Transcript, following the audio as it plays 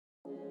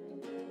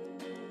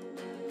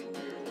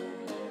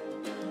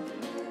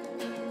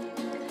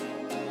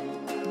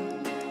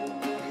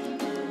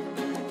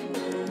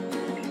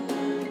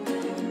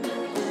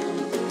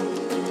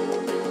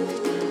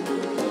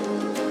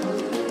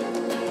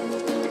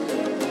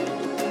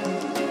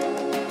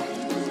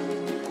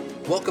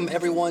Welcome,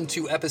 everyone,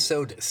 to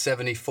episode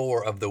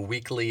 74 of the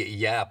Weekly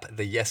Yap,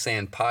 the Yes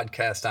And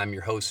podcast. I'm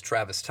your host,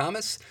 Travis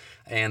Thomas,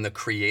 and the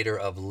creator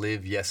of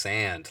Live Yes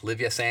And. Live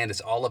Yes And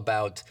is all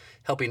about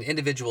helping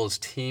individuals,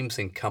 teams,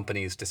 and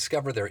companies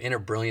discover their inner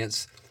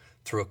brilliance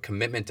through a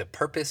commitment to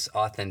purpose,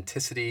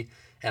 authenticity,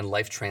 and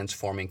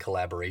life-transforming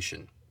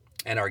collaboration.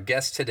 And our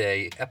guest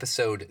today,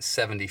 episode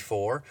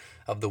 74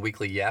 of the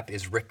Weekly Yap,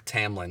 is Rick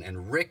Tamlyn.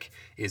 And Rick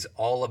is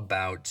all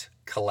about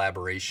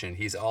collaboration.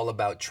 He's all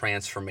about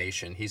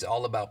transformation. He's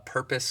all about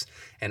purpose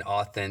and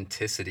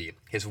authenticity.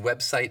 His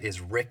website is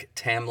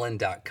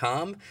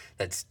ricktamlyn.com.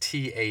 That's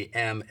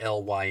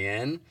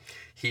Tamlyn.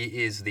 He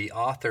is the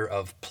author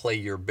of Play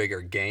Your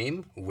Bigger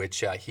Game,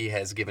 which he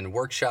has given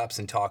workshops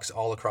and talks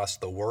all across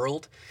the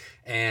world.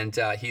 And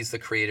he's the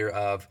creator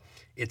of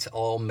It's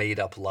All Made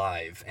Up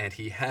Live. And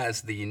he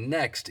has the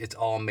next It's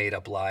All Made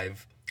Up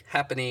Live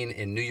happening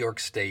in New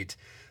York State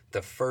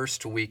the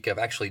first week of,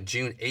 actually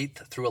June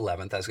 8th through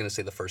 11th. I was going to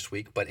say the first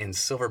week, but in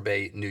Silver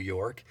Bay, New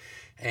York.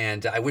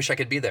 And I wish I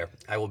could be there.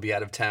 I will be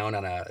out of town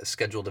on a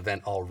scheduled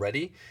event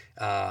already.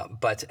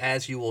 But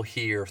as you will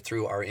hear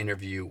through our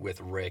interview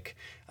with Rick,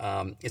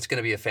 it's going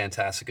to be a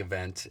fantastic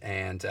event.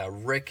 And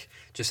Rick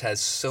just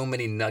has so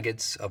many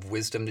nuggets of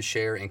wisdom to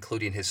share,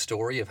 including his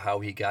story of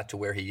how he got to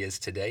where he is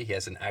today. He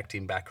has an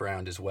acting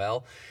background as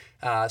well.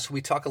 So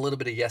we talk a little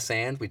bit of Yes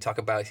And. We talk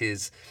about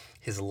his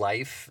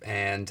life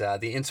and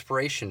the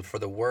inspiration for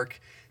the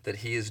work that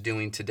he is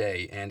doing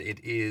today. And it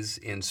is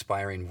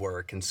inspiring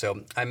work. And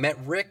so I met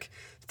Rick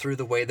through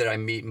the way that I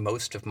meet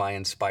most of my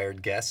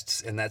inspired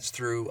guests, and that's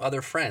through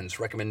other friends,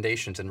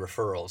 recommendations, and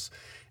referrals.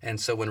 And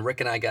so when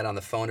Rick and I got on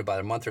the phone about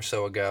a month or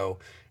so ago,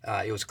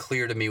 it was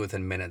clear to me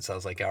within minutes. I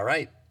was like, all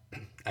right,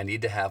 I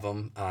need to have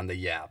him on the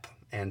Yap.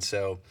 And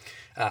so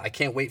I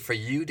can't wait for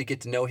you to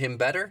get to know him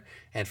better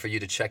and for you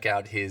to check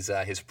out his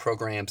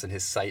programs and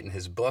his site and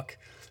his book.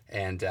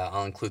 And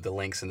I'll include the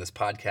links in this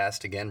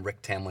podcast, again,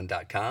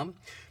 ricktamlyn.com.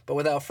 But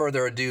without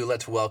further ado,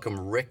 let's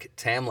welcome Rick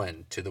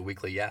Tamlyn to the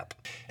Weekly Yap.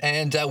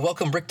 And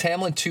welcome Rick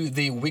Tamlyn to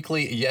the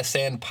Weekly Yes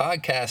And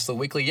podcast, the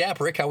Weekly Yap.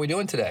 Rick, how are we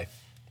doing today?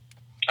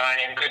 I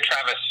am good,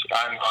 Travis.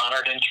 I'm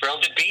honored and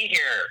thrilled to be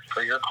here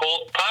for your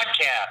cool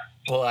podcast.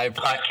 Well,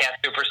 Podcast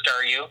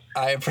superstar, you.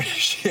 I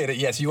appreciate it.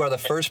 Yes, you are the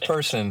first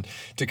person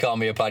to call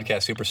me a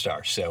podcast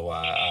superstar. So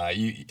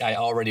I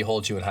already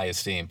hold you in high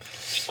esteem.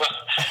 Well,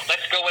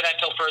 let's go with that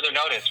till further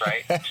notice,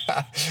 right?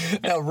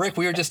 Now, Rick,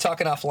 we were just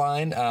talking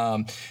offline.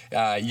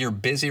 You're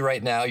busy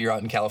right now. You're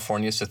out in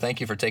California, so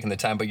thank you for taking the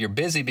time. But you're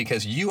busy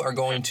because you are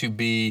going to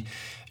be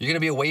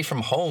away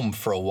from home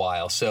for a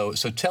while. So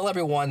tell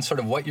everyone sort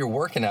of what you're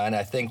working on,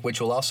 I think,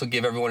 which will also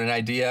give everyone an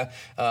idea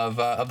of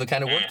the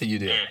kind of work that you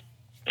do.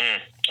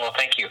 Well,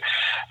 thank you.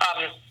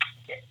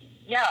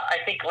 Yeah, I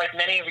think like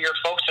many of your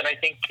folks, and I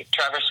think,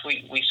 Travis,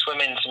 we swim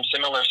in some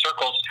similar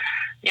circles.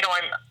 You know,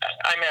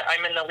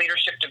 I'm in the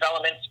leadership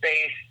development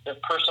space, the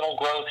personal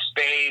growth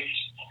space.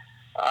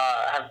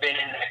 Have been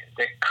in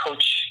the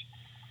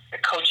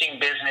coaching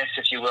business,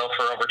 if you will,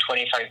 for over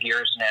 25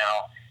 years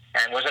now,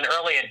 and was an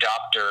early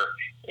adopter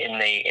in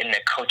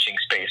the coaching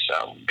space.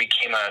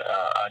 Became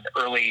an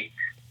early,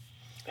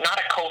 not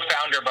a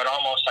co-founder, but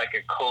almost like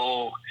a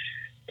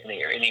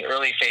in the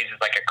early phases,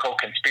 like a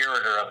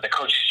co-conspirator of the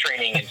Coaches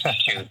Training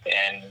Institute.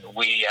 And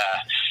we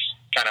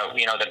kind of,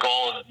 the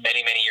goal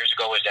many, many years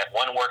ago was at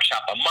one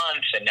workshop a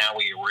month, and now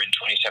we're in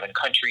 27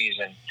 countries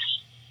and,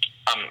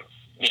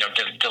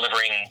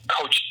 delivering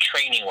coach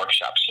training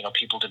workshops,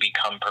 people to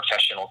become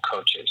professional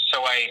coaches.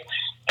 So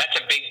that's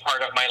a big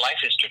part of my life,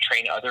 is to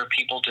train other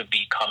people to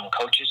become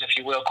coaches, if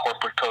you will,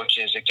 corporate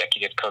coaches,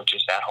 executive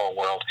coaches, that whole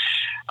world.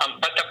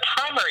 But the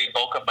primary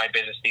bulk of my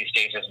business these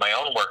days is my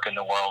own work in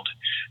the world.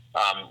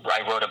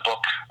 I wrote a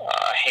book,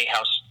 a Hay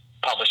House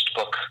published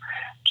book,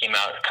 came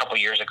out a couple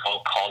years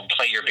ago, called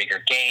Play Your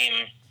Bigger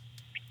Game.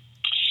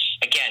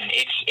 Again,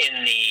 it's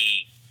in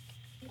the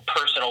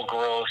personal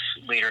growth,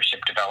 leadership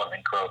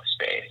development growth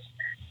space.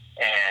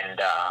 And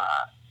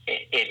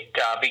it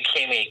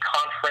became a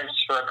conference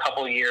for a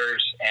couple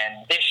years.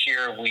 And this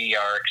year we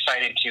are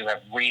excited to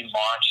have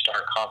relaunched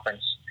our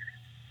conference.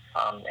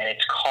 And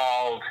it's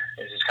called,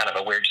 this is kind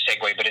of a weird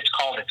segue, but it's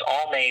called It's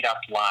All Made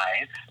Up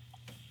Live.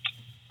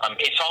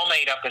 It's all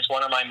made up is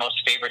one of my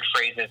most favorite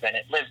phrases, and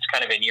it lives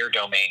kind of in your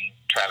domain,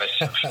 Travis,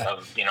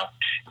 of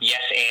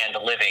yes and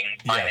living.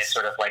 Mine is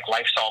sort of like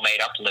life's all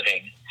made up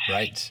living.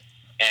 Right.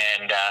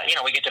 And,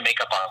 we get to make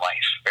up our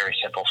life. Very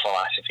simple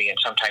philosophy. And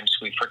sometimes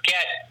we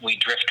forget, we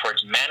drift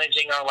towards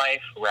managing our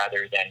life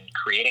rather than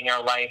creating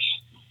our life.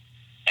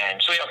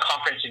 And so we have a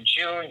conference in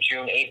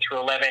June 8th through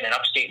 11 in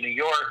upstate New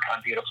York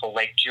on beautiful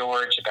Lake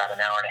George, about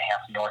an hour and a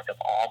half north of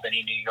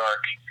Albany, New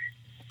York.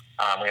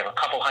 We have a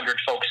couple hundred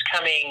folks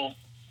coming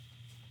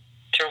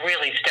to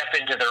really step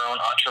into their own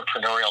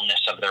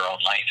entrepreneurialness of their own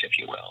life, if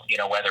you will.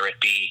 Whether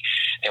it be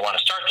they want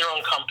to start their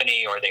own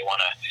company, or they want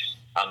to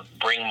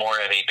bring more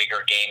of a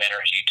bigger game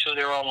energy to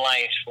their own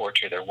life or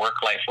to their work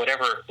life,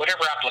 whatever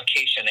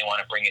application they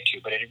want to bring it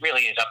to. But it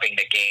really is upping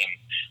the game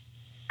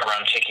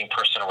around taking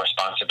personal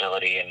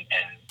responsibility and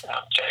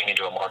stepping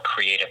into a more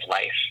creative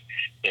life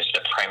is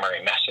the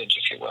primary message,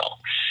 if you will.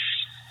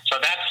 So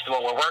that's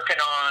what we're working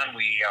on.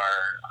 We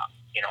are,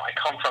 I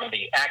come from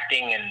the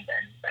acting and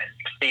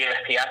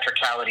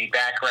theatricality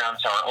background,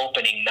 so our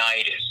opening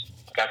night is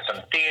got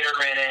some theater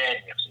in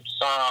it, we have some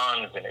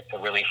songs, and it's a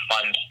really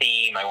fun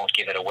theme. I won't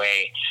give it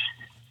away.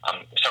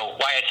 So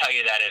why I tell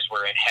you that is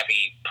we're in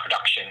heavy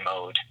production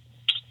mode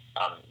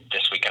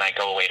this week, and I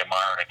go away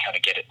tomorrow to kind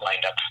of get it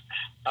lined up.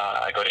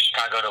 I go to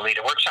Chicago to lead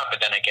a workshop, but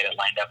then I get it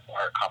lined up,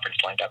 our conference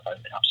lined up in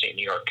upstate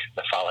New York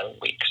the following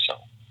week. So,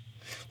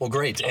 well,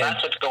 great. So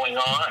that's what's going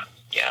on.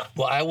 Yeah.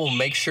 Well, I will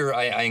make sure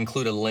I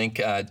include a link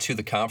to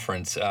the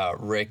conference,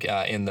 Rick,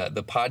 in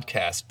the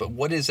podcast. But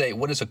what is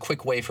a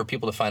quick way for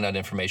people to find out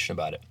information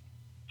about it?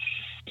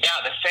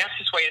 Yeah, the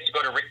fastest way is to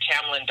go to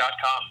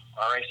ricktamlyn.com,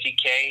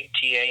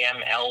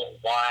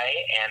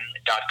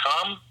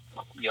 ricktamlyn.com.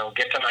 You'll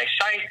get to my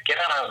site, get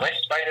on our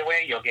list right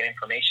away. You'll get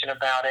information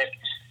about it,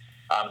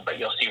 but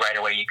you'll see right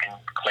away you can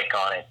click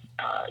on it,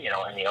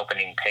 in the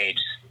opening page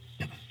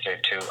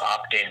to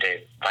opt in to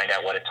find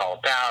out what it's all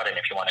about, and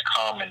if you want to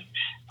come and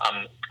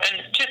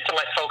just to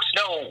let folks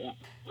know,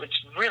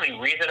 it's really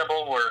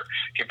reasonable.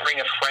 If you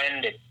bring a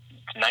friend, it's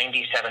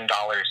 $97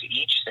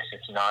 each. This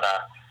is not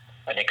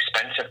an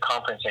expensive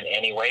conference in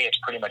any way. It's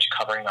pretty much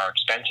covering our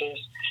expenses.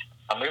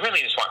 We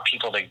really just want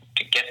people to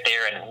get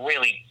there and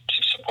really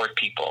to support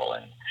people.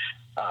 And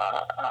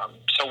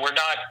so we're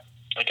not,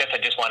 I guess I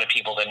just wanted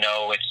people to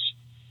know it's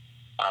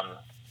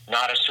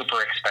not a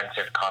super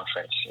expensive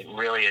conference. It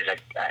really is.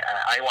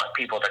 I want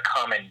people to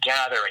come and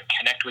gather and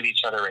connect with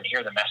each other and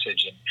hear the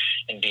message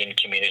and be in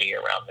community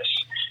around this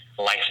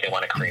life they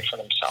want to create for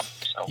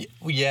themselves. So.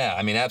 Yeah,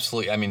 I mean,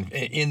 absolutely. I mean,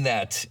 in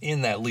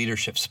that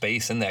leadership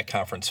space, in that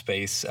conference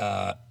space,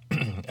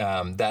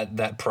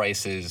 that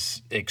price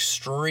is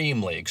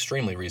extremely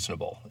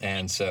reasonable.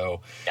 And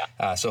so,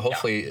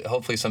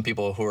 hopefully some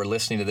people who are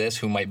listening to this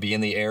who might be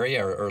in the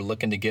area or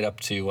looking to get up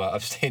to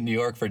upstate New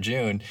York for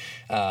June,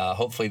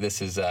 hopefully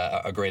this is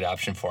a great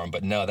option for them.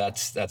 But no,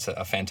 that's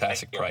a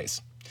fantastic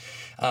price.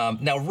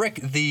 Now, Rick,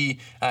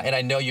 and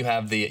I know you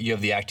have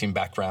the acting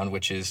background,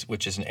 which is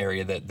an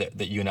area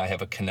that you and I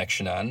have a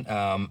connection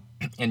on.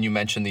 And you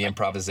mentioned the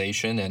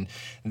improvisation and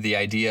the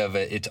idea of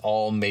it's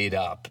all made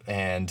up,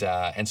 and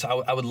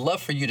so I would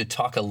love for you to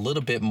talk a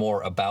little bit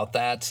more about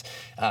that,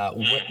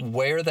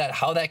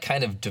 how that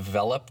kind of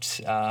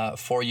developed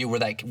for you,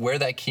 where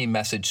that key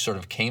message sort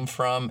of came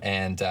from,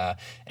 and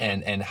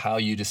how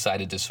you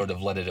decided to sort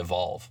of let it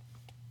evolve.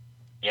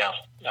 Yeah.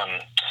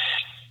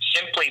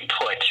 Simply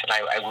put,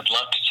 I would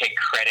love to take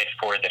credit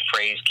for the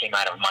phrase came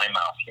out of my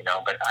mouth,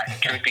 but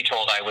truth be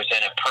told, I was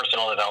in a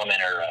personal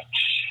development or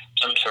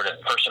some sort of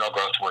personal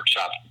growth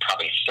workshop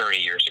probably 30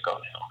 years ago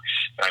now.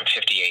 But I'm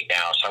 58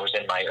 now, so I was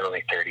in my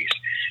early 30s.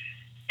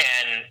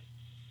 And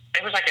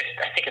it was like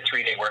I think a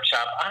 3-day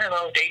workshop. I don't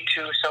know, day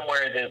 2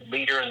 somewhere, the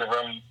leader in the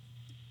room,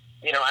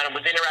 and I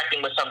was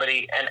interacting with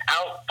somebody, and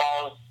out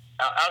of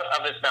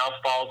his mouth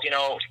falls,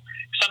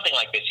 something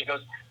like this. He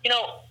goes,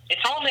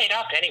 it's all made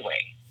up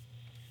anyway.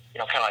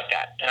 Kind of like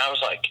that. And I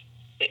was like,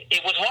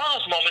 it was one of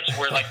those moments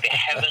where like the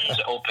heavens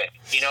open,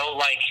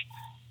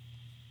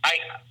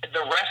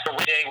 the rest of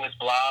the day was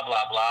blah,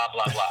 blah, blah,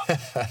 blah, blah.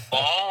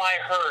 All I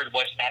heard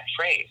was that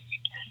phrase.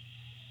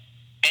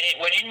 And it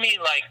went in me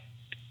like,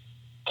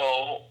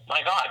 oh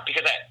my God,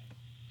 because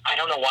I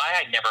don't know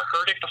why I'd never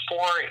heard it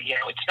before.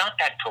 It's not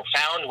that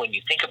profound when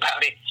you think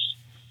about it.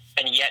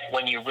 And yet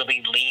when you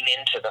really lean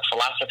into the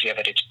philosophy of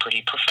it, it's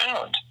pretty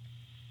profound.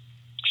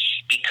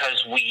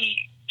 Because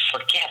we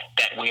forget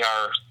that we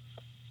are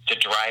the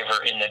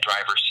driver in the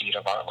driver's seat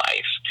of our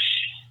life.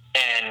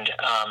 And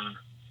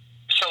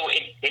so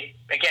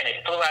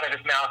it flew out of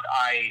his mouth.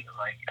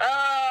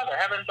 The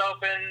heavens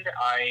opened.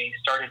 I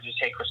started to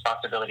take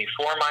responsibility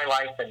for my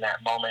life in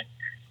that moment.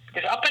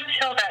 Because up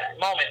until that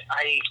moment,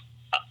 I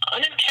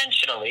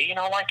unintentionally, I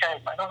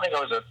don't think I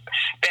was a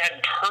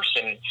bad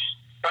person,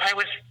 but I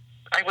was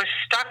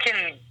stuck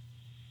in,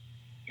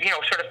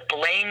 sort of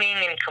blaming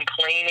and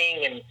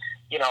complaining and,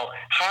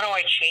 how do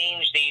I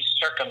change these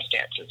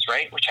circumstances,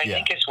 right? Which I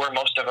think is where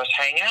most of us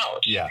hang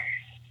out. Yeah.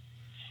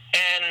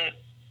 And,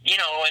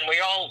 and we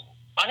all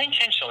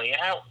unintentionally,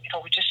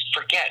 we just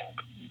forget.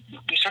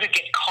 We sort of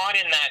get caught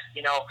in that,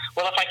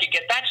 well, if I could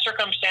get that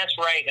circumstance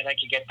right and I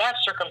could get that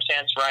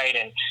circumstance right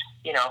and,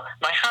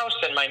 my house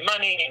and my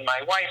money and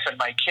my wife and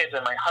my kids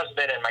and my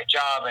husband and my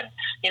job and,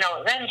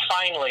 then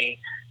finally,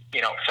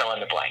 fill in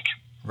the blank.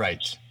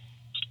 Right.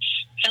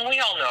 And we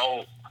all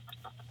know,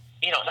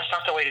 that's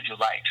not the way to do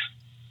life.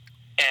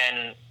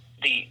 And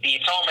the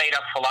it's all made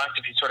up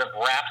philosophy sort of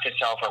wrapped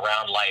itself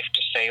around life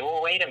to say,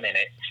 well, wait a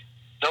minute,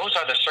 those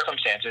are the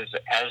circumstances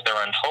as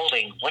they're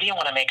unfolding. What do you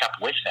want to make up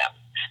with them?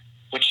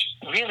 Which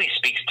really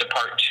speaks to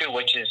part 2,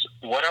 which is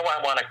what do I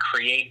want to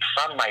create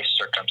from my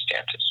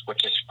circumstances,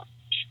 which is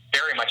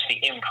very much the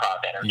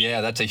improv energy.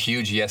 Yeah, that's a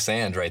huge yes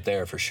and right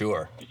there for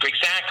sure.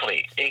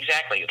 Exactly.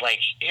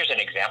 Like, here's an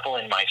example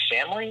in my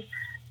family,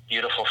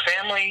 beautiful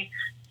family.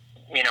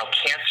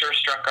 Cancer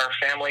struck our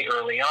family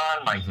early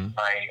on. My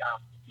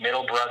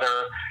middle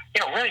brother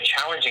really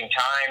challenging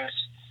times.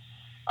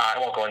 I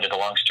won't go into the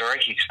long story.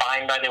 He's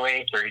fine, by the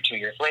way, 32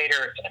 years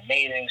later. It's an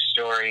amazing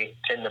story.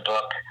 It's in the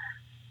book.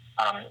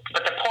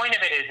 But the point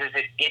of it is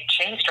it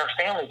changed our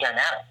family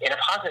dynamic in a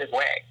positive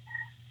way.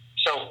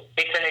 So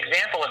it's an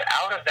example of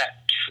out of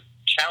that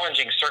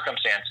challenging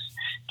circumstance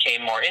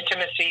came more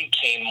intimacy,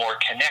 came more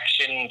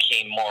connection,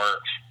 came more,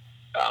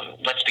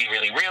 let's be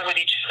really real with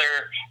each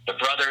other. The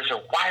brothers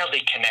are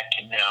wildly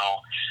connected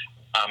now.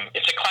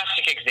 It's a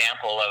classic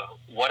example of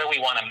what do we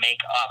want to make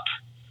up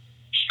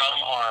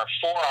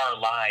for our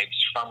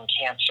lives from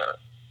cancer,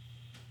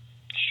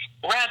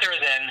 rather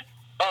than,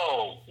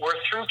 oh, we're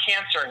through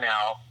cancer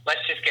now,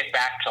 let's just get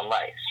back to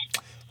life.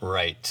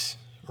 Right.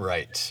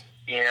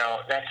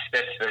 That's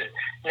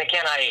and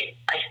again, I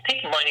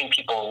think many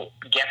people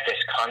get this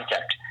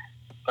concept,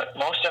 but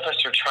most of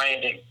us are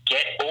trying to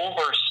get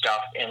over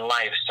stuff in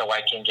life so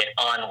I can get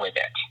on with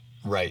it.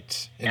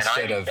 Right. And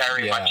I'm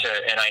very much,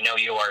 and I know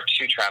you are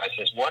too, Travis,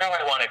 is what do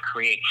I want to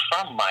create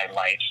from my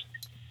life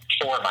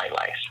for my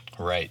life?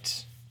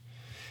 Right.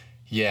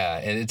 Yeah,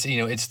 and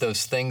it's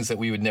those things that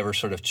we would never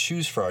sort of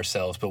choose for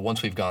ourselves, but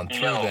once we've gone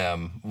through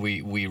them,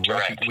 we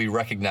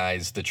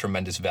recognize the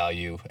tremendous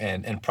value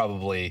and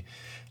probably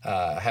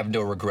have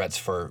no regrets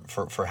for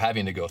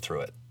having to go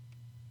through it.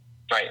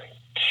 Right.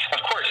 Of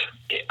course,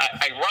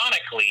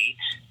 ironically,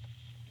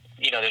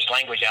 there's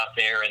language out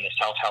there in the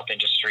self-help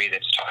industry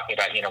that's talking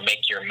about,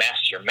 make your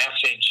mess your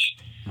message.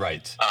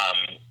 Right.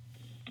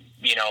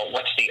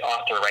 What's the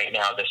author right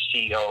now, the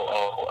COO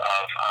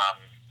of,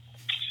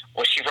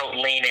 she wrote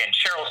Lean In,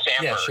 Sheryl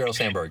Sandberg. Yeah, Sheryl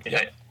Sandberg.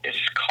 It's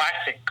a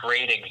classic,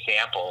 great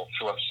example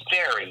through a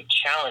very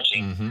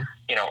challenging,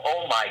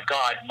 oh my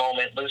God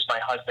moment, lose my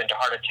husband to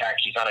heart attack,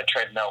 he's on a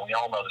treadmill, we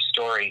all know the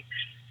story,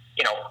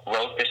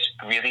 wrote this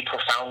really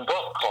profound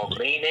book called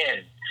Lean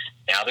In.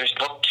 Now there's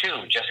book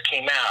 2, just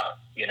came out,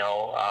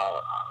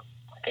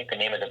 I think the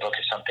name of the book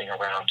is something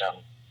around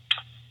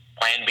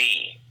Plan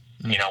B,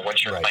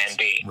 what's your Plan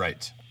B?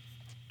 Right.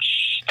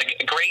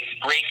 A great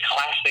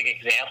classic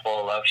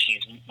example of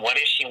what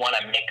does she want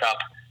to make up?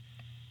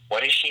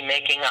 What is she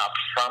making up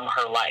from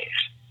her life?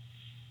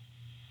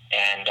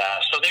 And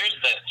so there's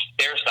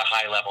the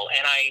high level.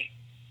 And I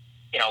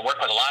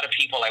work with a lot of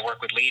people. I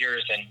work with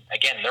leaders, and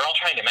again, they're all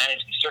trying to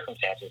manage these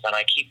circumstances. And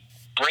I keep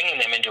bringing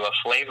them into a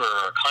flavor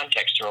or a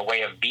context or a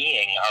way of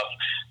being of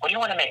what do you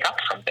want to make up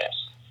from this?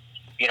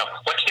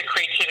 What's the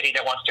creativity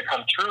that wants to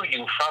come through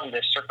you from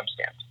this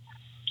circumstance?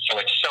 So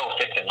it so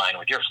fits in line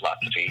with your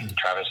philosophy,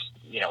 Travis,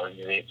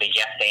 the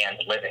yes and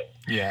living.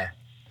 Yeah.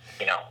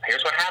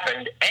 Here's what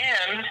happened,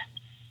 and,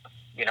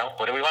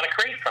 what do we want to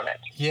create from it?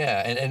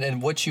 Yeah,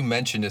 and what you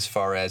mentioned as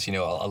far as, a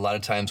lot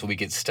of times when we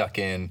get stuck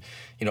in,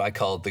 I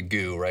call it the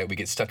goo, right? We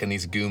get stuck in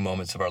these goo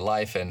moments of our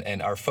life,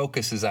 and our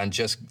focus is on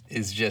just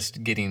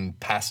getting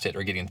past it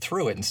or getting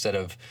through it instead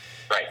of,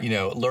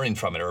 learning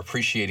from it or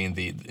appreciating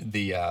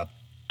the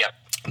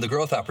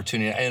growth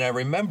opportunity. And I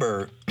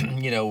remember,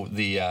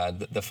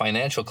 the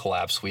financial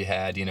collapse we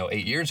had,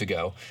 8 years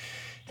ago.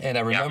 And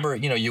I remember,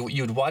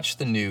 you'd watch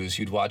the news,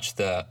 you'd watch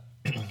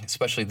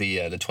especially the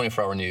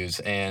 24-hour news,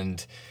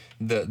 and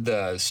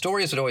the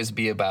stories would always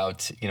be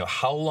about,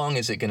 how long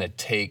is it going to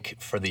take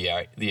for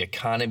the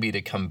economy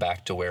to come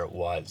back to where it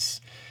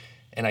was?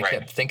 And I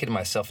kept thinking to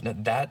myself,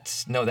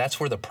 that's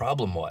where the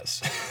problem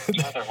was.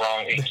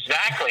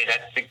 Exactly.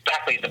 That's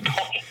exactly the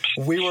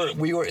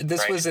point.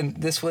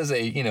 This was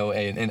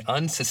an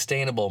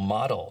unsustainable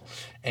model.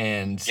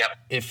 And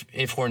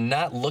if we're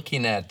not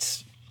looking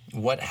at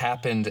what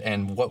happened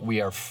and what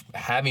we are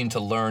having to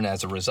learn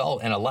as a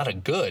result, and a lot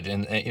of good,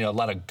 and a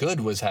lot of good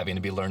was having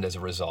to be learned as a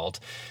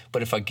result.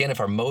 But if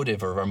our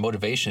motive or our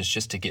motivation is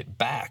just to get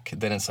back,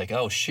 then it's like,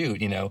 oh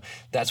shoot,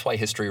 that's why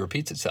history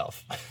repeats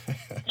itself.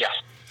 Yeah,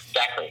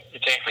 exactly.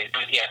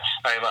 Yeah,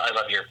 I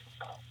love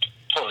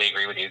totally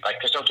agree with you. Like,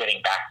 there's no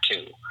getting back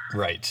to.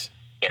 Right.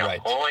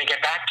 Right. Well, when we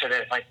get back to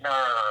this, no.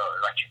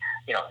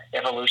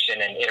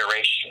 Evolution and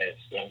iteration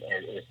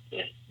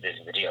is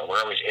the deal. We're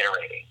always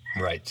iterating.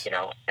 Right.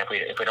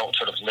 If we don't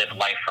sort of live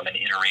life from an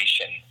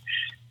iteration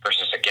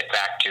versus a get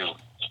back to,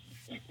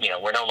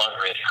 we're no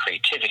longer in the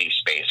creativity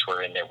space.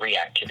 We're in the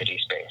reactivity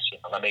space.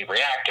 Let me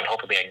react, and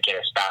hopefully I can get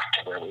us back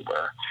to where we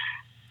were.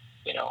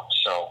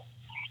 So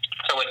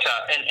it's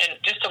and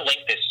just to link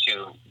this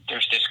to,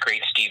 there's this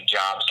great Steve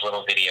Jobs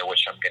little video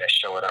which I'm going to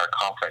show at our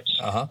conference.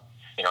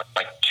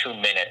 Like 2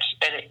 minutes,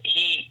 and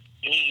he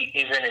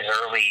is in his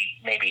early,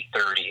 maybe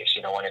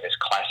 30s, one of his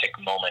classic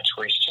moments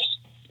where he's just,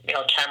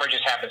 camera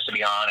just happens to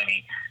be on, and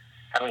he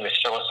having this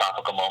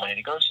philosophical moment, and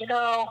he goes,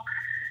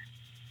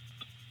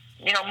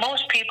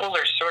 most people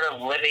are sort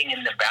of living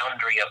in the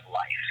boundary of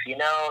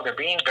life, they're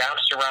being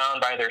bounced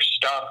around by their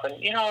stuff, and,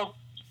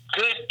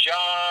 good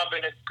job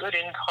and a good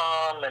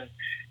income, and,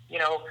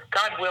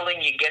 God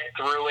willing, you get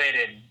through it,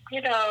 and,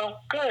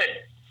 good.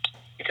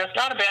 Because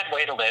not a bad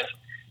way to live.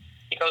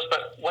 He goes,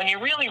 but when you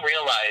really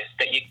realize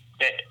that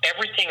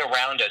everything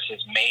around us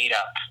is made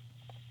up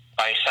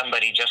by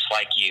somebody just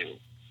like you,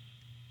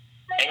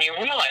 And you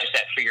realize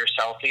that for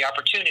yourself, the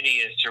opportunity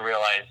is to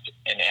realize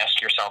and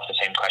ask yourself the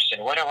same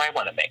question: what do I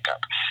want to make up?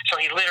 So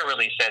he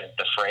literally says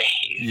the phrase.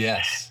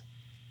 Yes.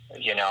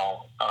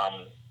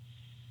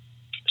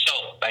 So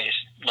I just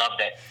love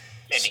that.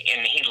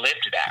 And he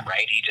lived that,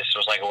 right? He just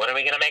was like, what are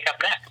we going to make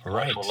up next?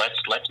 Right. Well,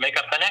 let's make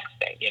up the next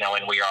thing,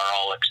 and we are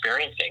all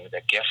experiencing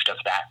the gift of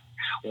that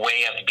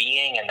way of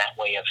being and that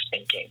way of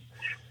thinking.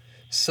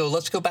 So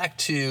let's go back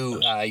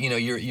to,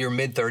 your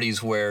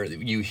mid-30s where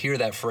you hear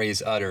that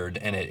phrase uttered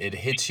and it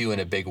hits you in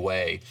a big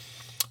way.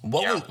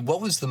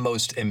 What was the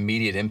most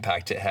immediate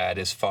impact it had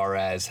as far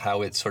as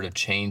how it sort of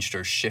changed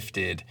or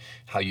shifted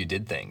how you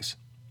did things?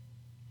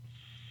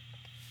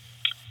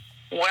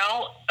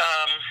 Well,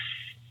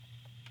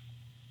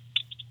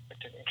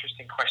 that's an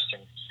interesting question.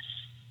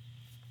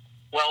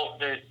 Well,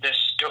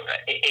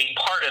 a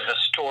part of the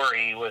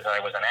story was I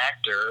was an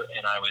actor,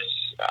 and I was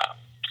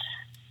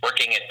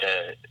working at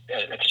the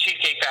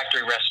Cheesecake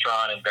Factory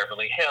restaurant in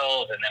Beverly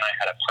Hills, and then I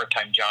had a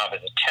part-time job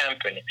as a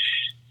temp, and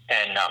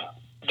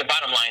the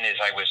bottom line is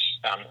I was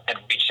had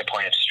reached a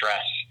point of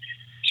stress,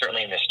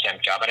 certainly in this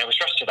temp job, and I was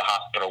rushed to the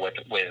hospital with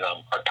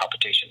heart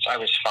palpitations. I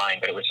was fine,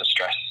 but it was a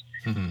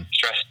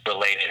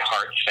stress-related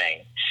heart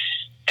thing,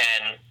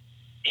 and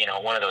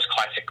one of those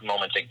classic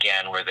moments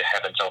again where the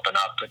heavens open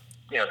up. But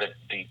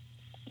the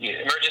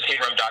emergency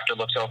room doctor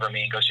looks over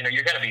me and goes,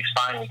 you're going to be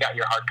fine. We got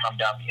your heart calmed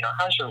down.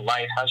 How's your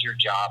life? How's your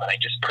job? And I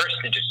just burst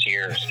into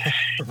tears.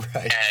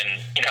 Right.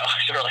 And,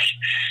 sort of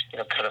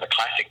like, kind of the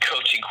classic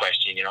coaching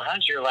question,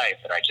 how's your life?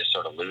 And I just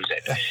sort of lose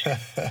it.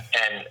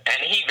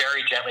 and he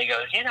very gently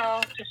goes,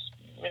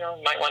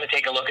 might want to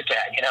take a look at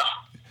that,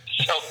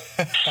 So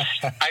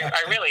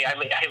I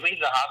leave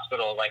the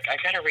hospital like, I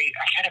gotta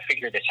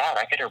figure this out.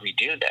 I gotta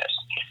redo this.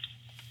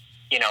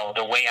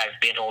 The way I've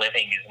been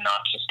living is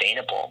not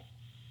sustainable.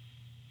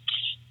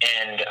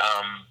 And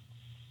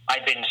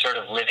I've been sort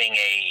of living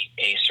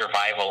a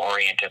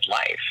survival-oriented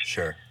life.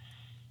 Sure.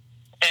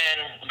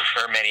 And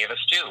for many of us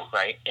do,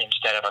 right?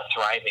 Instead of a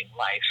thriving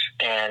life.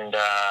 And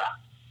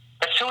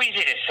that's so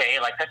easy to say,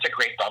 like, that's a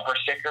great bumper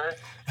sticker.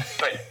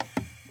 But,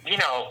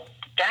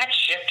 that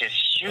shift is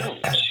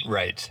huge.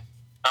 Right.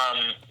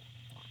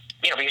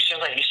 Because you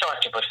still have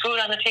to put food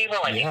on the table.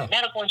 I mean,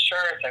 medical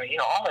insurance.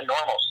 All the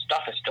normal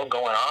stuff is still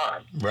going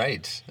on.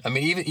 Right. I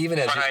mean, even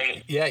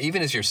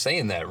as you're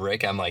saying that,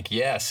 Rick, I'm like,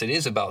 yes, it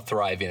is about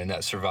thriving and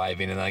not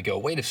surviving. And I go,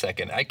 wait a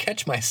second, I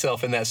catch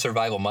myself in that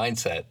survival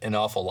mindset an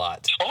awful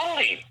lot.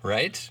 Totally.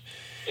 Right.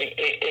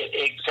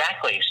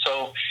 Exactly.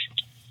 So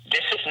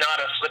this is not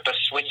a flip a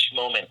switch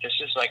moment. This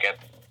is like a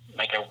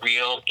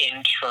real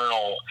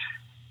internal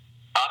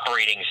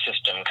operating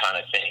system kind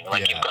of thing.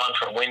 Like you've gone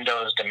from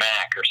Windows to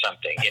Mac or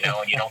something, and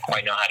you don't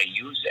quite know how to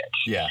use it.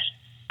 Yeah.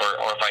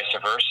 Or vice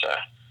versa.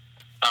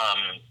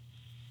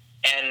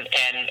 And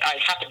I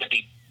happened to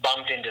be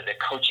bumped into the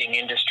coaching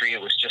industry.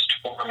 It was just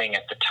forming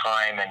at the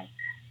time. And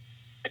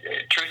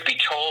truth be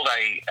told,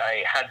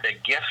 I had the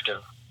gift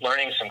of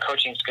learning some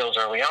coaching skills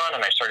early on,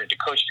 and I started to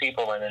coach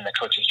people. And then the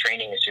Coaches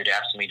Training Institute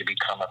asked me to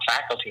become a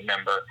faculty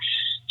member.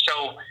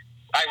 So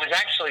I was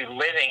actually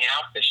living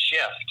out the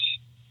shift.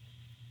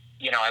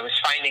 I was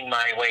finding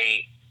my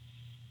way,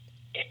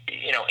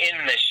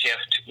 in the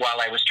shift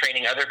while I was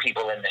training other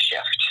people in the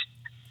shift.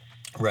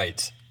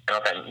 Right. I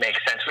don't know if that makes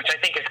sense, which I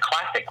think is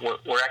classic.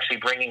 We're actually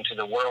bringing to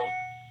the world,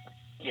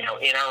 in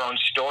our own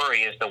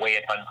story is the way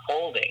it's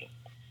unfolding.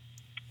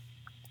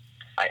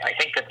 I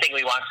think the thing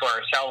we want for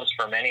ourselves,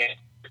 for many,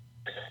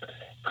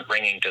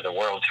 bringing to the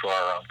world through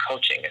our own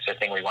coaching is the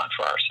thing we want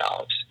for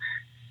ourselves.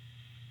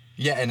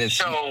 Yeah, and it's...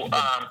 So...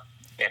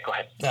 yeah, go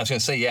ahead. I was going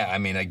to say, I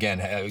mean,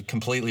 again,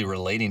 completely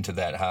relating to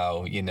that,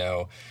 how,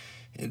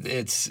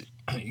 it's,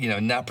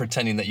 not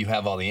pretending that you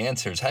have all the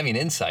answers, having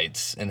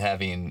insights and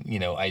having,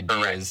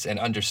 ideas and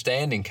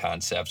understanding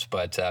concepts,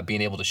 but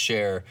being able to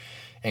share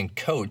and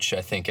coach,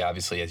 I think,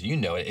 obviously, as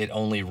it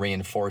only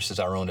reinforces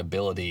our own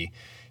ability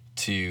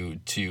to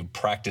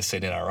practice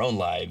it in our own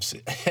lives,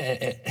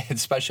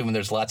 especially when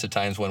there's lots of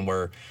times when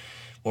we're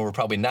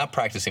probably not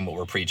practicing what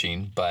we're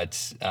preaching,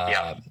 but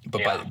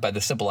by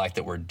the simple act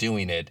that we're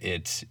doing it,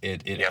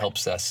 it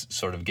helps us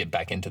sort of get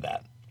back into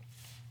that.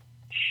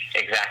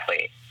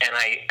 Exactly. And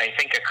I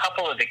think a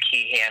couple of the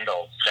key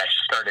handles that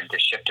started to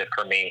shift it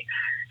for me,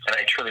 and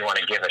I truly want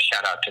to give a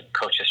shout out to the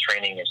Coaches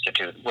Training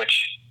Institute,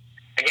 which,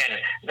 again,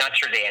 not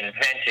sure they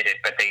invented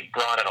it, but they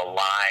brought it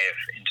alive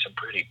in some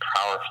pretty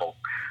powerful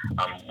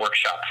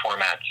workshop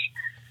formats.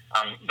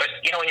 But,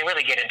 when you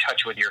really get in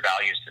touch with your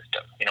value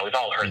system, we've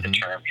all heard the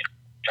term,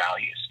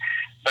 values,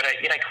 but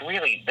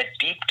really the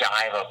deep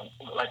dive of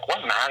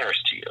what matters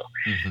to you.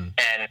 Mm-hmm.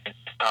 And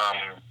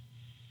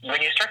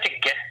when you start to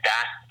get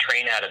that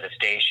train out of the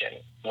station,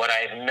 what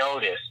I've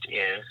noticed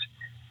is,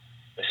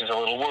 this is a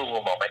little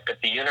woo-woo moment, but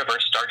the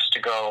universe starts to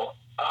go,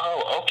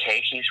 oh,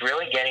 okay, he's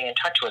really getting in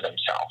touch with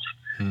himself.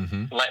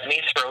 Mm-hmm. Let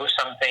me throw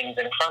some things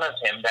in front of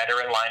him that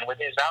are in line with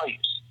his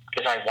values,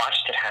 because I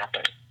watched it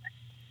happen.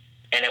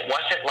 And it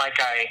wasn't like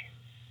I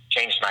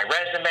changed my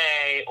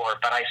resume,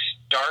 but I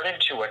started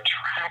to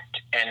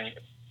attract and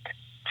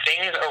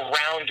things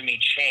around me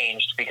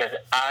changed because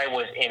I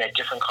was in a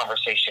different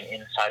conversation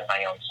inside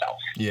my own self.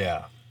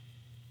 Yeah.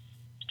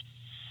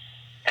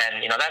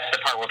 And, that's the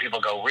part where people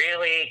go,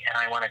 really? And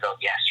I want to go,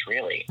 yes,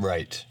 really.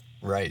 Right.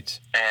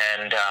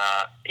 And,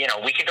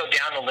 we could go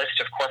down the list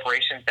of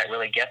corporations that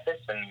really get this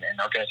and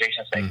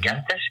organizations that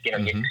get this. You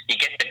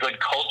get the good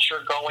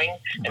culture going,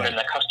 and then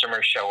the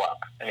customers show up.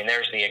 I mean,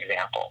 there's the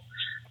example.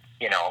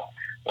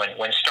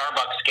 When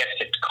Starbucks gets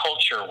its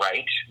culture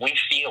right, we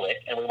feel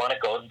it, and we want to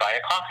go and buy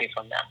a coffee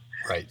from them.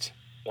 Right.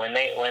 When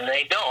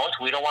they don't,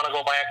 we don't want to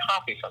go buy a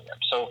coffee from them.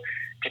 So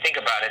if you think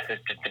about it,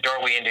 the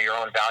doorway into your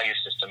own value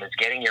system is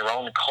getting your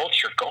own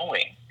culture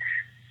going.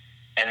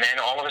 And then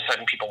all of a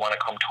sudden people want to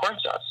come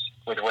towards us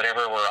with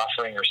whatever we're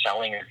offering or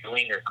selling or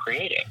doing or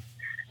creating.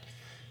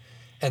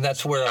 And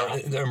that's where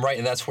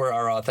and that's where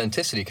our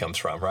authenticity comes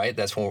from, right?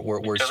 That's when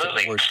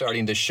we're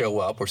starting to show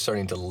up, we're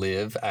starting to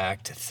live,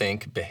 act,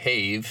 think,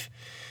 behave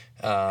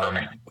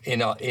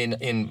in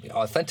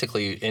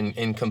authentically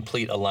in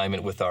complete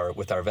alignment with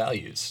our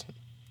values.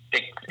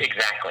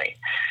 Exactly.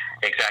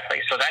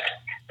 So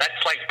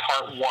that's like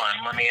part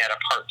one. Let me add a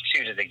part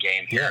two to the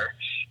game here.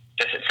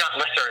 It's not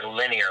necessarily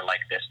linear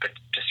like this, but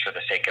just for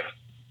the sake of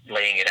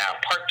laying it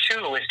out. Part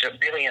two is to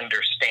really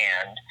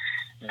understand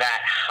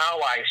that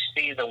how I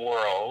see the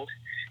world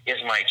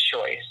is my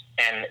choice,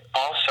 and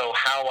also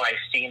how I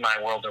see my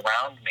world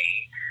around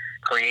me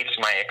creates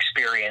my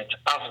experience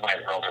of my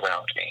world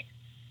around me.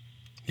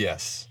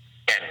 Yes.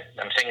 And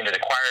I'm saying to the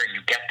choir,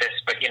 you get this,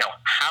 but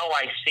how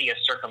I see a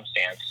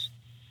circumstance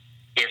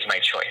is my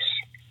choice.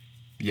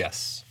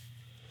 Yes.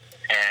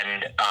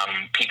 And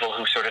people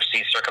who sort of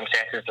see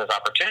circumstances as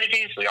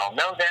opportunities, we all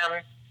know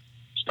them,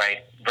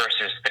 right?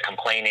 Versus the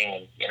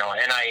complaining,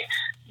 and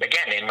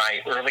again, in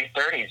my early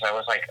 30s, I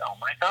was like, oh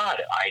my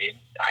God, I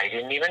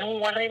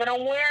wasn't even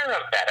aware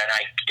of that. And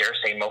I dare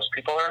say most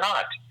people are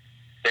not.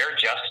 They're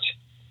just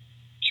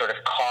sort of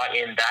caught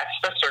in, that's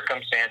the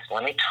circumstance,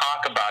 let me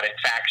talk about it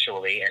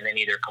factually, and then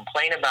either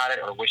complain about it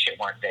or wish it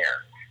weren't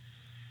there.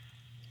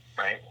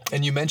 Right.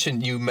 And you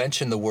mentioned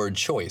the word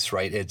choice,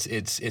 right?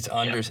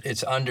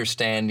 It's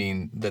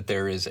understanding that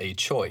there is a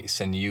choice.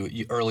 And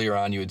you earlier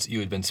on you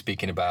had been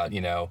speaking about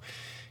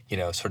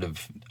sort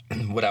of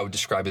what I would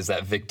describe as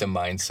that victim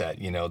mindset.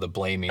 The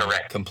blaming,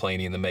 the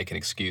complaining, the making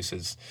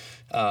excuses.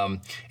 And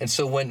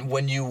so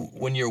when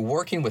you're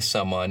working with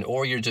someone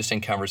or you're just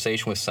in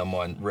conversation with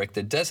someone, Rick,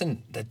 that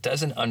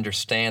doesn't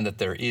understand that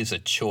there is a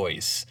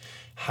choice,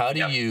 how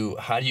do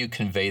you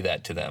convey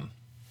that to them?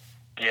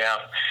 Yeah.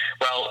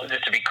 Well,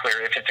 just to be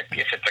clear, if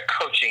it's a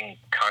coaching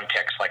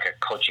context, like a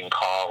coaching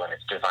call, and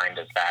it's designed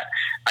as that,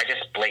 I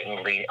just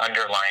blatantly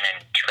underline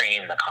and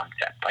train the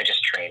concept. I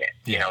just train it.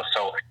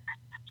 So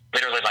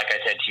literally, like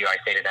I said to you, I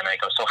say to them, I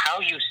go, so how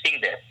you see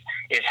this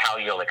is how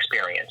you'll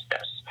experience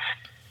this.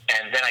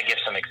 And then I give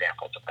some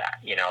examples of that,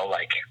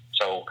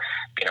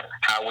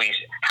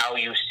 how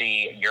you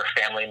see your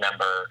family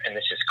member, and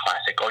this is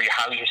classic, or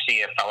how you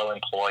see a fellow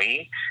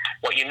employee.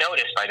 What you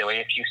notice, by the way,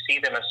 if you see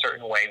them a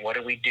certain way, what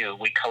do? We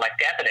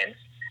collect evidence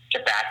to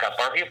back up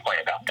our viewpoint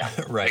about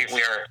them. Right.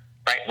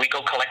 We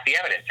go collect the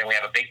evidence, and we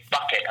have a big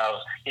bucket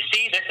of, you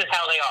see, this is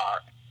how they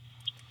are.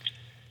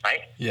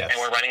 Right? Yes. And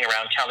we're running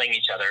around telling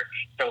each other.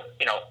 So,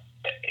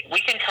 we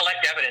can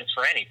collect evidence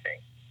for anything.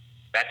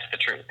 That's the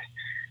truth.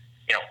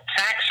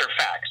 Facts are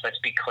facts, let's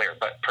be clear,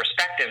 but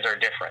perspectives are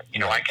different.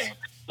 I can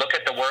look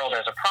at the world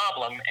as a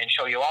problem and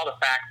show you all the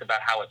facts about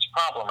how it's a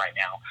problem right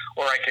now,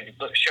 or I could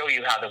show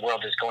you how the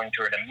world is going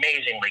through an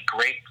amazingly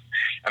great,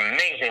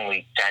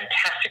 amazingly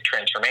fantastic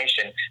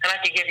transformation, and I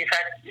could give you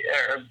facts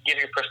or give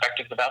you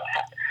perspectives about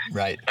that.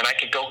 Right. And I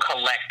could go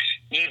collect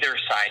either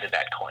side of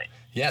that coin.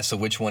 Yeah, so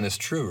which one is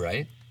true,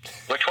 right?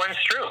 Which one's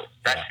true?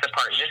 That's the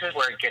part. This is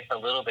where it gets a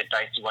little bit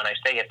dicey when I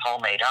say it's all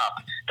made up.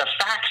 The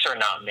facts are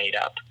not made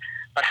up,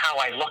 but how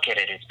I look at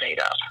it is made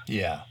up.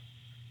 Yeah.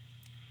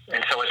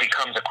 And so it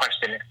becomes a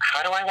question,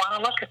 how do I want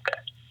to look at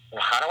this?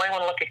 How do I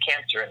want to look at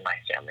cancer in my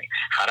family?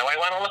 How do I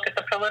want to look at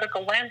the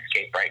political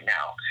landscape right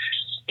now?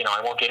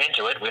 I won't get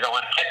into it. We don't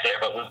want to get there,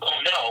 but we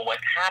both know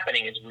what's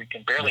happening is we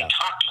can barely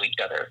talk to each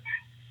other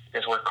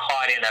because we're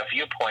caught in a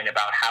viewpoint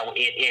about how it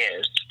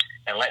is.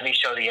 And let me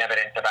show the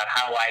evidence about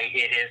how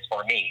it is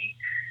for me,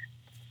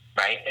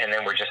 right? And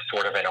then we're just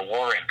sort of in a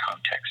warring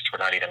context. We're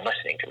not even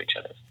listening to each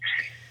other.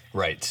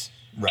 Right.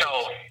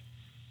 So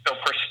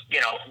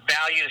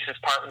values is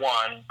part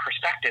one,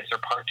 perspectives are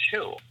part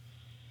two.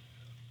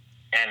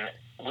 And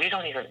we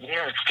don't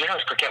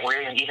forget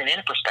we're even in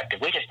a perspective.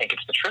 We just think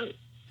it's the truth.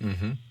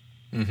 Mm-hmm.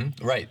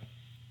 Mm-hmm. Right.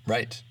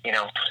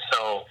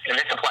 So, and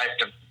this applies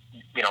to,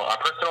 our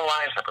personal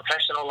lives, our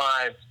professional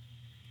lives,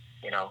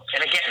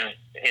 and again,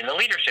 in the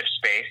leadership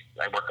space,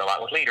 I work a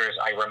lot with leaders,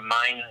 I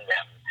remind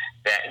them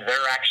that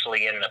they're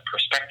actually in the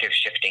perspective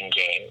shifting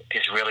game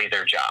is really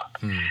their job.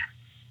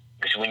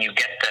 Because when you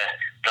get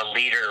the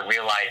leader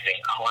realizing,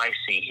 oh, I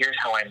see, here's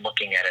how I'm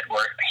looking at it, or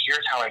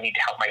here's how I need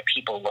to help my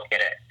people look at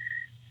it,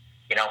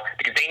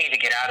 because they need to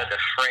get out of the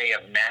fray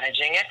of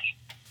managing it.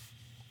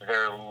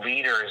 They're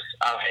leaders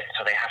of it,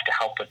 so they have to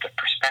help with the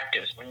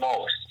perspectives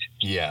most.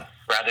 Yeah.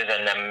 rather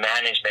than the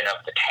management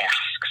of the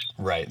tasks.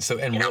 Right. So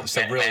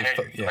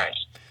Right.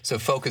 So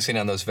focusing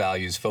on those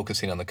values,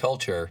 focusing on the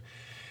culture.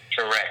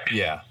 Correct.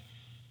 Yeah.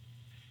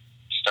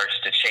 Starts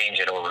to change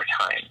it over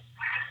time.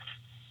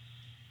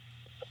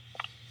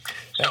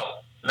 So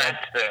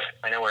that's the.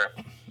 I know we're.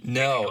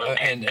 No,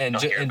 and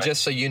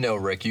just so you know,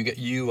 Rick,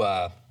 you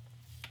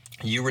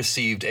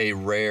received a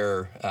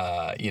rare,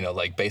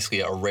 basically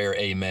a rare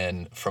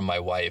amen from my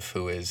wife,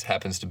 who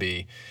happens to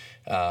be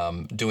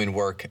doing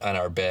work on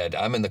our bed.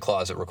 I'm in the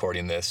closet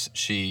recording this.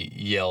 She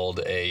yelled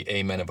a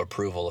amen of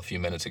approval a few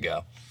minutes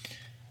ago.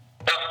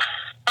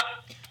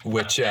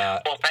 Which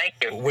well, thank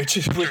you. Which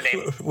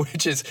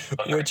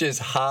is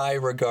high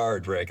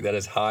regard, Rick. That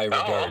is high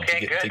regard to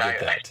get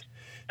that.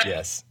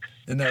 Yes,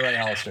 isn't that right,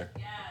 Alistair?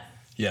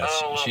 Yes.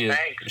 Oh, well,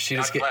 thanks.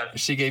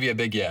 She gave you a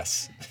big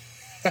yes.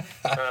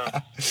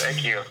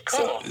 Thank you.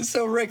 Cool.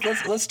 So Rick,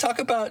 let's talk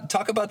about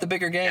the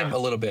bigger game a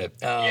little bit.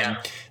 Sure.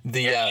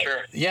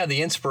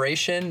 The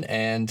inspiration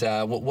and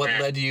what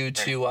led you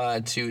to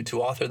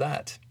author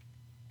that.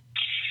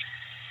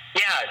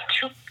 Yeah,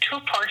 two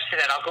parts to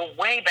that. I'll go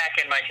way back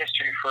in my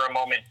history for a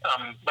moment.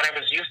 When I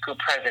was youth group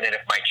president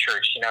of my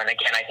church, and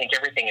again, I think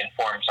everything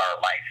informs our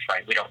life,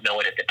 right? We don't know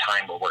it at the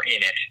time, but we're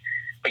in it.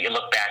 But you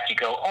look back, you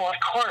go, oh, of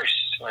course,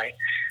 right?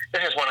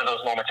 This is one of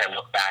those moments I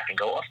look back and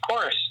go, of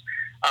course.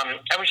 I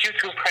was youth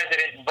group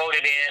president,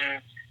 voted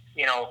in,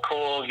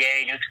 cool,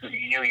 yay,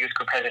 new youth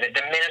group president.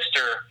 The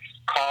minister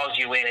calls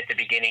you in at the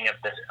beginning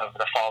of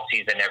the fall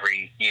season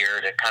every year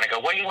to kind of go,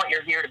 what do you want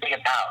your year to be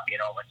about?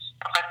 It's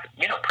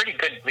pretty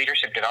good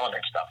leadership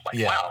development stuff.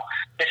 Wow,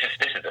 this is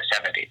the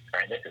 70s,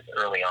 right? This is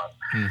early on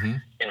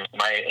in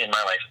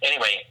my life.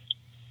 Anyway,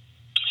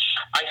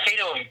 I say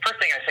to him, first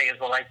thing I say is,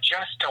 well, I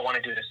just don't want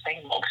to do the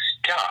same old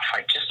stuff.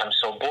 I'm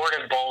so bored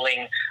of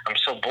bowling. I'm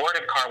so bored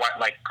of car wash.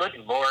 Like, good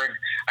Lord,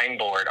 I'm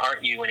bored,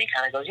 aren't you? And he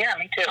kind of goes, yeah,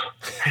 me too.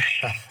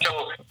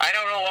 So I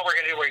don't know what we're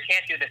going to do. We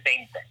can't do the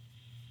same thing.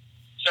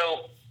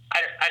 So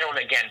I don't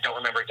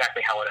remember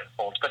exactly how it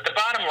unfolds. But the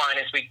bottom line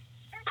is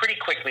pretty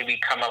quickly we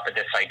come up with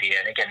this idea.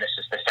 And again, this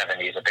is the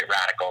 70s, a bit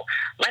radical.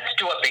 Let's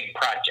do a big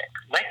project.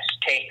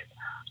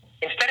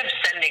 Instead of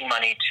sending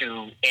money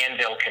to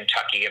Annville,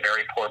 Kentucky, a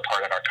very poor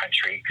part of our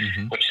country,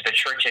 which the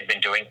church had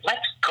been doing,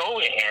 let's go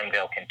to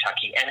Annville,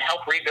 Kentucky, and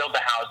help rebuild the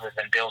houses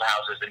and build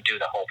houses and do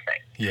the whole thing.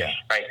 Yeah.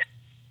 Right?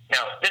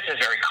 Now, this is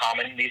very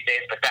common these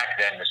days, but back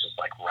then this was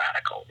like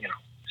radical,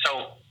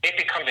 So it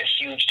becomes a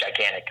huge,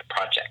 gigantic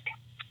project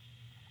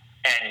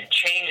and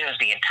changes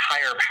the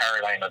entire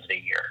paradigm of the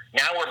year.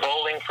 Now we're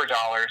bowling for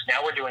dollars.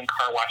 Now we're doing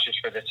car washes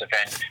for this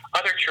event.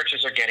 Other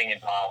churches are getting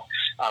involved.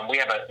 We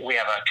have a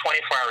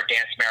 24-hour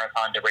dance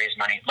marathon to raise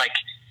money. Like,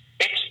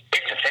 it's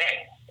a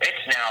thing.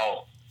 It's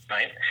now,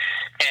 right?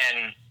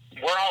 And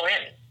we're all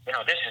in.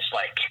 This is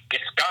like,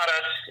 it's got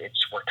us.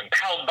 We're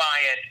compelled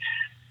by it.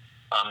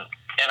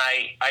 And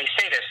I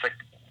say this, like,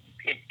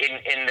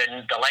 in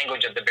the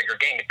language of the bigger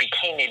game, it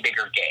became a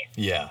bigger game.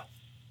 Yeah.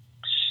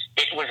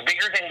 It was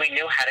bigger than we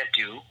knew how to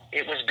do.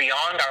 It was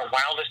beyond our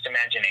wildest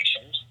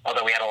imaginations,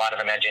 although we had a lot of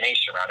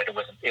imagination around it.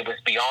 It was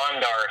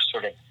beyond our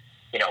sort of,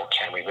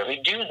 can we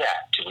really do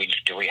that? Do we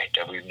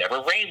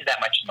never raise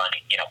that much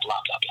money? Blah,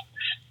 blah, blah.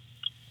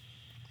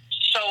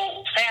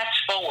 So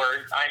fast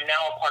forward, I'm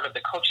now a part of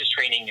the Coaches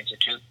Training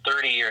Institute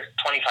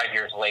 25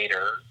 years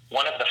later.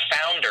 One of the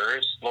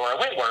founders, Laura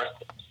Whitworth,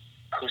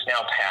 who's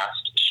now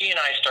passed, she and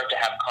I start to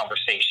have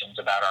conversations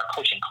about our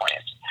coaching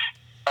clients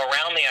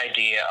around the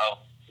idea of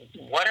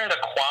what are the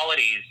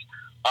qualities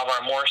of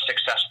our more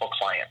successful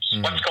clients?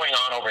 What's going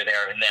on over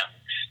there in them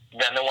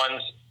than the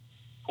ones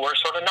who are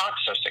sort of not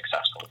so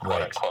successful,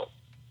 quote unquote.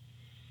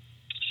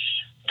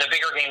 The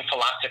bigger game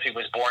philosophy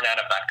was born out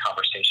of that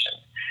conversation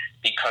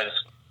because,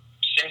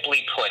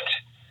 simply put,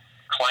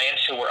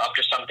 clients who were up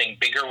to something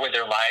bigger with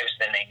their lives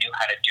than they knew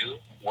how to do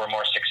were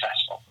more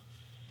successful.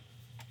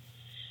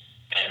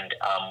 And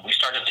we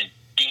started to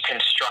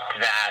deconstruct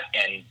that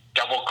and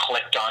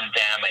double-clicked on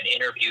them and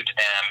interviewed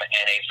them,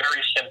 and a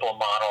very simple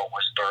model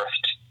was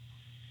birthed.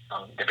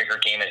 The bigger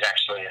game is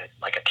actually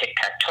like a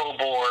tic-tac-toe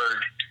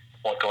board.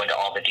 Won't go into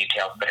all the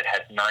details, but it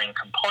has 9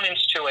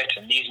 components to it,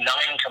 and these 9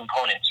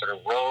 components sort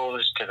of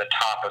rose to the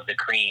top of the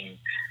cream,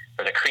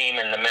 or the cream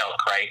in the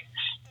milk, right?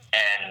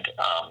 And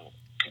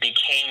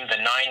became the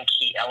 9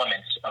 key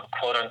elements of,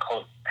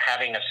 quote-unquote,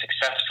 having a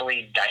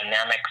successfully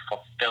dynamic,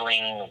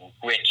 fulfilling,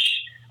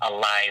 rich,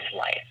 alive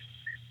life.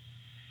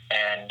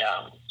 And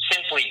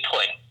simply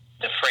put,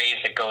 the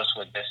phrase that goes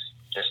with this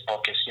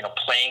book is,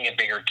 playing a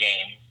bigger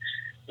game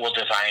will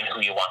define who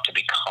you want to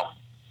become.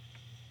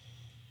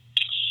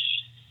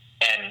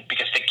 And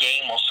because the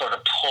game will sort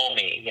of pull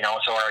me,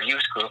 so our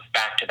youth group,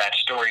 back to that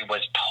story,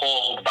 was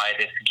pulled by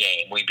this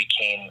game. We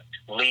became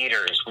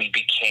leaders. We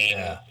became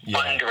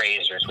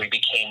fundraisers. We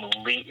became,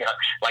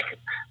 like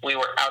we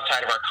were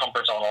outside of our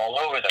comfort zone all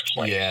over the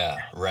place.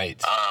 Yeah, right.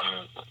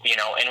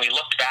 And we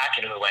looked back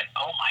and we went,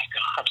 oh my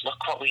God,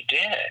 look what we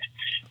did.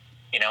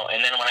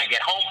 And then when I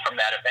get home from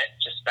that event,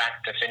 just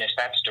back to finish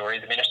that story,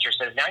 the minister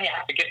says, now you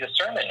have to give the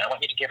sermon. I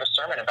want you to give a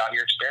sermon about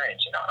your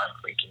experience, and I'm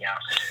freaking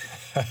out.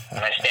 And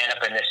I stand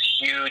up in this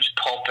huge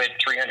it,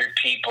 300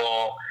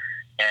 people,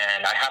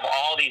 and I have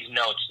all these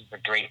notes. It's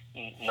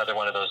another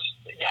one of those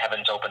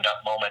heavens opened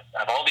up moments. I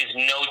have all these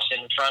notes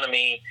in front of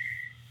me,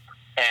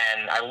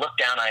 and I look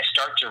down and I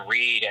start to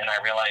read, and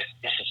I realize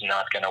this is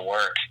not going to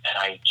work. And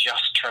I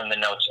just turn the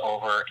notes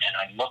over, and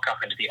I look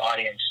up into the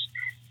audience,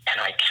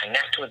 and I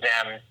connect with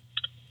them.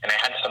 And I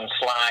had some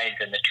slides,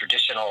 and the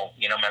traditional,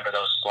 remember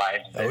those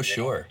slides? Oh,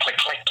 sure. Click,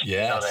 click.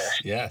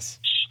 Yes, yes.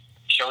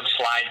 Showed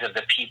slides of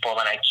the people,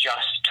 and I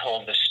just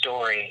told the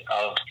story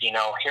of,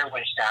 here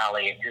was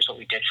Sally, and here's what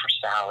we did for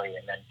Sally,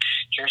 and then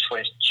here's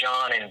was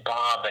John and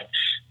Bob, and,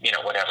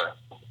 whatever.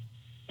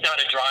 Not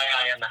a dry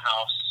eye in the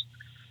house.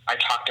 I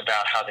talked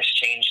about how this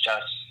changed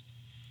us,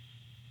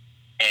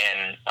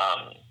 and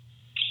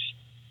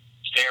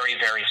very,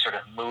 very sort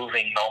of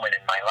moving moment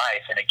in my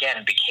life, and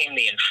again, became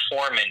the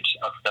informant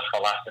of the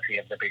philosophy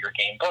of the Bigger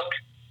Game book,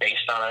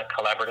 based on a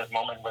collaborative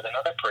moment with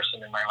another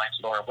person in my life,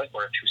 Laura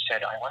Whitworth, who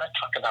said, I want to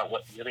talk about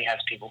what really has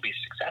people be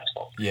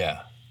successful.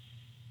 Yeah.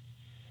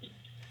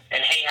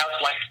 And Hay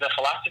House liked the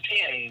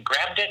philosophy and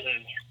grabbed it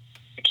and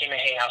became a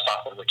Hay House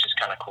author, which is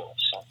kind of cool.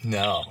 So.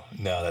 No,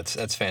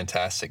 that's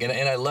fantastic. And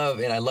I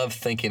love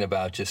thinking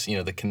about just,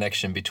 the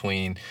connection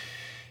between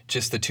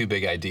just the two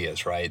big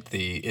ideas, right?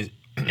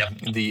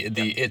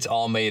 It's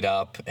all made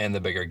up and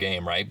the bigger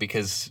game, right?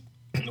 Because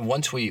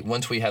once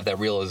we have that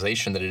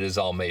realization that it is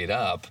all made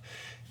up,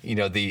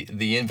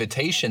 the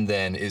invitation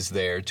then is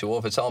there to, well,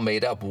 if it's all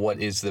made up, what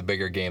is the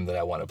bigger game that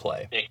I want to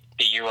play?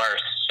 You are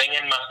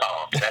singing my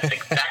song. That's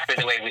exactly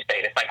the way we say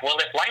it. It's like, well,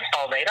 if life's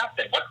all made up,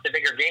 then what's the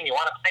bigger game you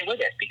want to play with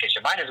it? Because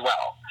you might as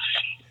well.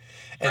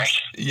 Right?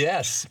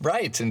 Yes,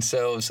 right. And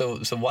so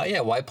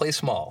why play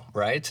small,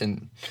 right?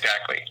 And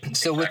exactly.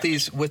 So with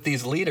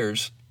these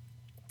leaders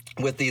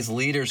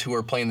who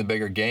are playing the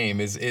bigger game,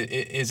 is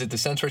it the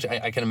sense, Rich?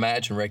 I can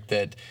imagine, Rick,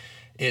 that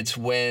it's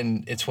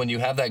when you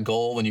have that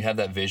goal, when you have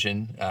that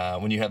vision,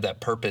 when you have that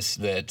purpose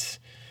that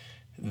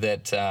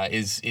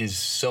is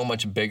so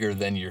much bigger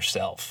than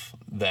yourself,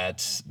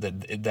 that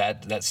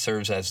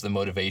serves as the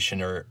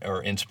motivation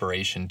or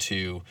inspiration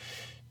to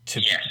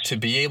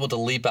be able to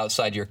leap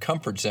outside your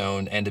comfort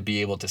zone and to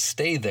be able to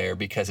stay there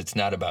because it's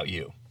not about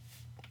you.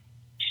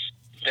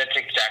 That's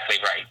exactly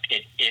right.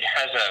 It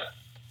has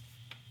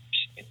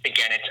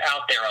again, it's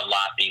out there a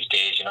lot these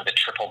days, the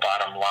triple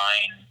bottom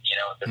line,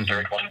 the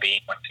third one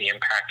being what's the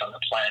impact on the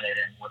planet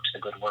and what's the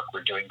good work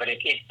we're doing. But it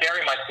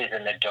very much is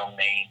in the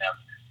domain of,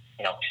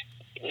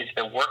 is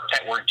the work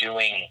that we're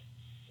doing,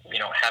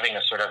 having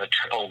a sort of a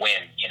triple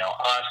win,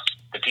 us,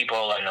 the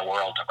people, and the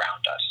world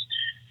around us.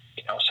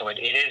 So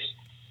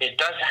it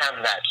does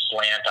have that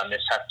slant on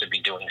this has to be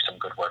doing some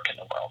good work in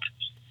the world.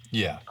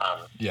 Yeah.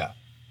 Yeah.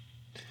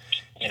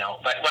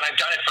 But when I've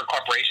done it for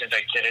corporations,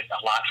 I did it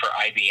a lot for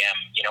IBM.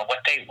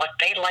 What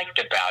they liked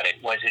about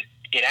it was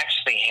it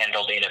actually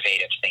handled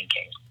innovative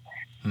thinking.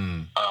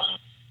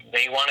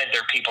 They wanted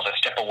their people to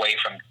step away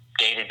from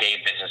day-to-day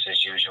business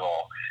as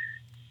usual,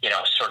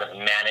 sort of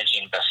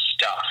managing the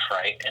stuff,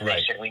 right? And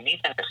They said, we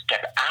need them to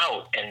step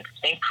out and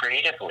think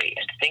creatively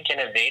and think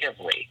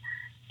innovatively.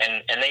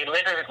 And they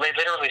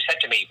literally said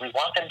to me, we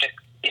want them to,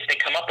 if they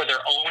come up with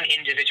their own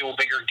individual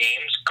bigger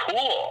games,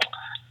 cool.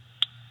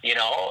 We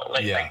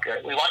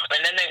want,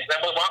 and then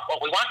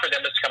what we want for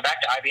them is to come back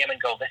to IBM and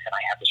go, listen,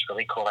 I have this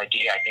really cool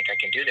idea. I think I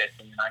can do this.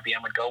 And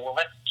IBM would go, well,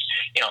 let's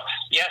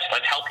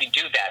help you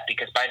do that.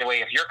 Because, by the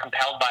way, if you're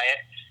compelled by it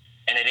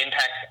and it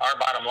impacts our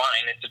bottom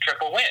line, it's a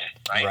triple win,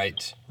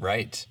 right?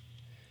 Right.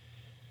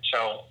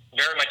 So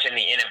very much in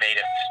the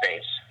innovative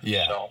space.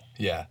 Yeah. So.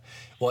 Yeah.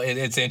 Well,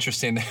 it's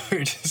interesting. We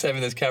were just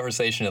having this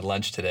conversation at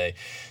lunch today,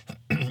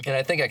 and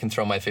I think I can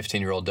throw my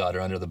 15-year-old daughter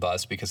under the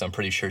bus because I'm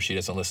pretty sure she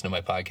doesn't listen to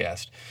my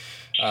podcast.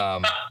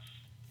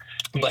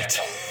 But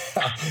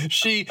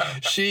she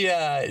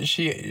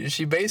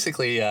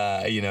basically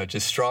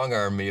just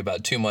strong-armed me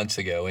about 2 months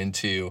ago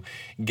into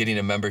getting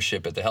a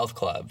membership at the health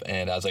club,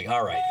 and I was like,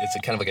 all right, it's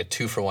kind of like a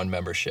 2-for-1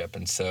 membership,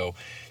 and so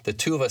the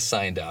two of us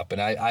signed up,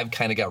 and I've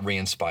kind of got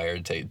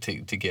re-inspired to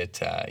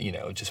get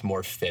just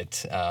more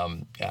fit,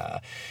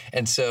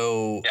 and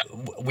so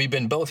we've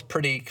been both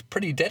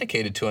pretty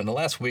dedicated to it. In the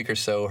last week or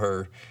so,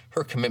 her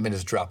commitment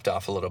has dropped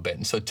off a little bit,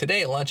 and so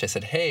today at lunch I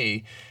said,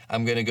 hey,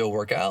 I'm going to go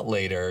work out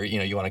later.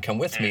 You want to come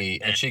with me?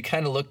 And she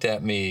kind of looked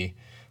at me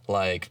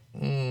like, I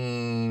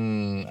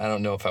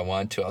don't know if I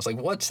want to. I was like,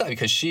 what's that?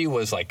 Because she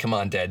was like, come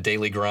on, Dad,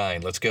 daily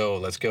grind. Let's go.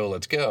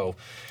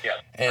 Yeah.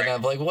 And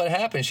I'm like, what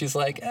happened? She's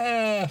like,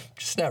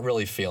 just not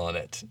really feeling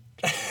it.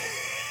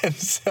 And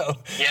so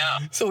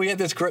we had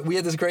this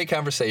great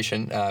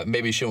conversation.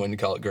 Maybe she wouldn't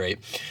call it great,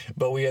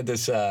 but we had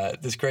this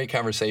great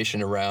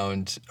conversation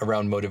around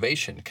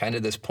motivation. Kind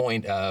of this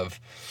point of,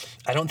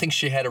 I don't think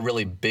she had a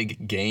really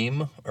big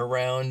game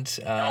around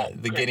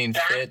getting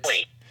fit.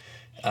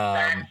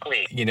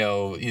 Exactly.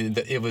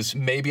 It was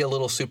maybe a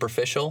little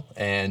superficial,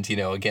 and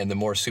again, the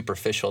more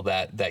superficial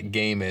that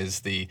game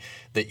is, the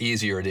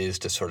easier it is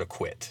to sort of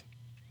quit.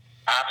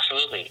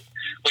 Absolutely.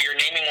 Well, you're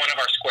naming one of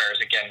our squares.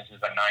 Again, this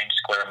is a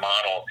 9-square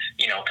model.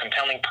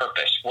 Compelling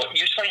purpose. What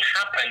usually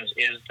happens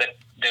is that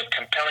the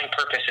compelling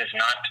purpose is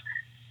not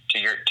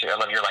I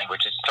love your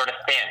language. It's sort of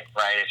thin,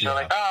 right? It's sort of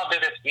like, oh, I'll do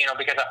this,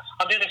 because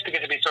I'll do this because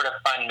it'd be sort of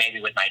fun, maybe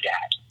with my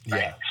dad.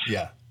 Right?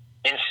 Yeah.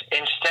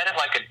 Instead of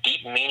like a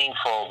deep,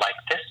 meaningful, like,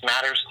 this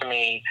matters to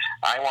me.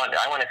 I want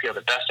to feel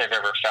the best I've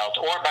ever felt.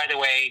 Or, by the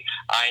way,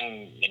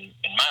 I'm in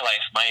my life.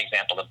 My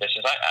example of this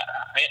is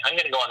I'm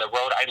going to go on the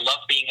road. I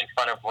love being in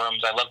front of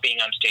rooms. I love being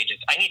on stages.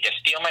 I need to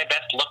feel my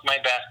best, look my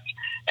best,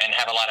 and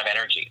have a lot of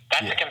energy.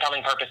 That's a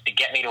compelling purpose to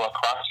get me to a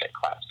CrossFit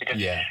class.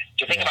 Because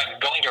if you think about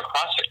going to a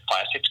CrossFit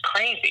class, it's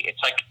crazy.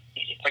 It's like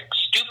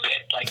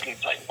stupid.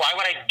 It's like, why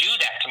would I do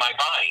that to my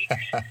body?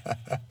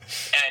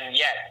 And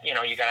yet, you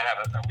got to have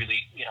a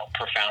really,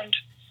 profound,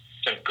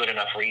 sort of good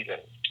enough reason.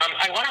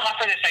 I want to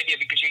offer this idea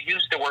because you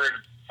used the word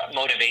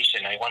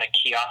motivation. I want to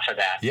key off of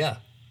that. Yeah.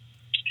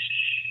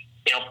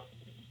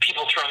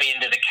 People throw me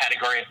into the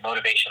category of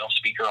motivational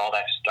speaker, all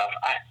that stuff.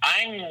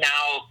 I'm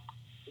now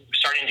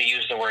starting to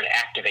use the word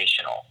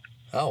activational.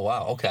 Oh,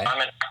 wow. Okay. I'm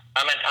an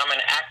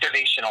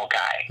activational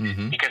guy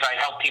because I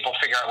help people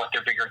figure out what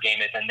their bigger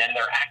game is, and then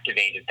they're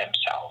activated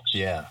themselves.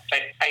 Yeah.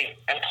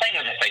 I'm playing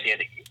with this idea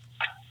that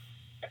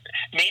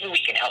maybe we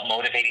can help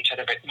motivate each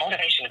other, but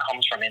motivation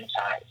comes from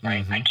inside,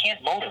 right? I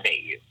can't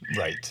motivate you.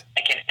 Right.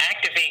 I can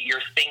activate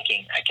your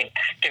thinking. I can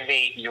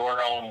activate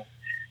your own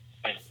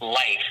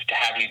life to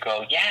have you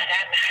go, yeah,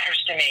 that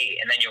matters to me,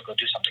 and then you'll go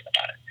do something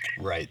about it.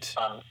 Right.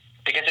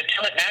 Because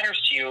until it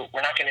matters to you,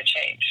 we're not going to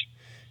change.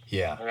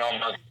 Yeah. We all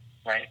know,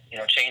 right?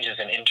 Change is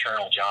an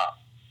internal job.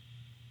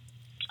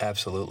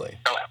 Absolutely.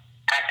 So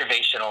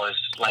activational is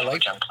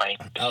language I'm playing.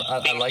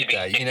 I like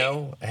that.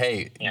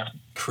 Hey,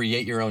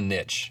 create your own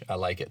niche. I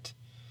like it.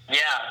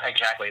 Yeah,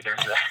 exactly. There's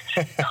that.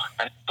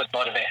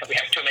 We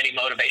have too many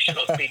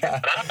motivational speakers,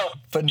 but I don't know.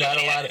 But not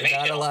a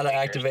lot of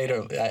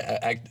activational.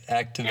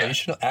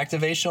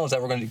 Activational. Is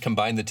that we're going to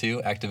combine the two?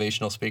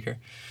 Activational speaker.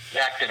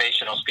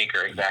 Activational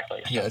speaker,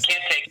 exactly. Yes.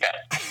 Can't take that.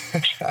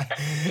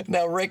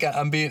 Now, Rick,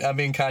 I'm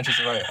being conscious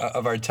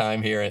of our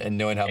time here and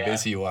knowing how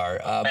busy you are.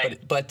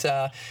 But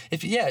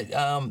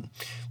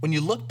when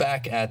you look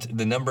back at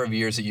the number of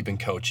years that you've been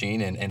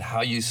coaching and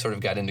how you sort of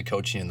got into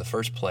coaching in the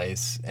first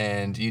place,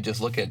 and you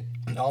just look at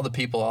all the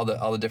people,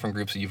 all the different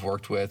groups that you've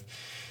worked with,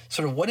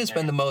 sort of what has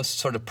been the most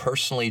sort of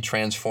personally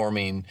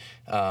transforming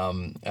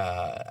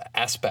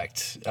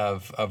aspect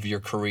of your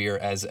career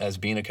as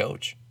being a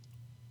coach?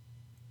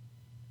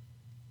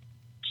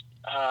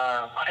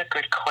 What a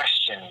good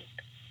question.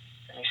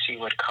 Let me see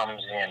what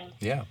comes in.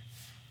 Yeah.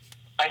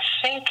 I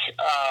think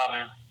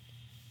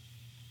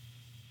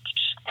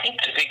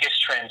the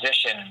biggest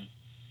transition,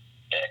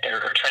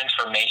 or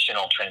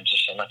transformational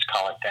transition, let's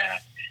call it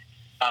that,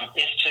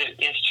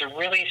 is to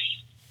really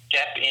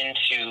step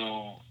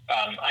into.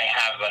 I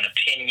have an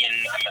opinion.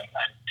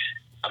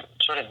 I'm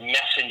sort of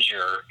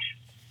messenger.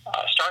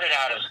 Started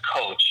out as a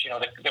coach.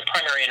 The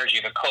primary energy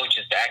of a coach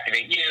is to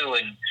activate you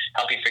and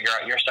help you figure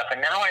out your stuff.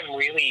 And now I'm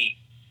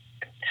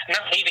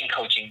not leaving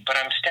coaching, but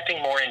I'm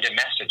stepping more into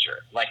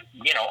messenger, like,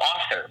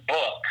 author,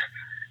 book.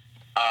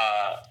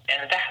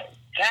 And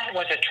that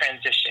was a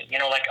transition,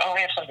 like, oh,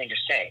 I have something to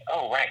say.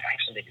 Oh, right, I have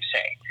something to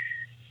say.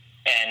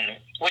 And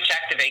which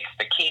activates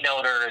the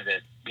keynoter,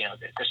 the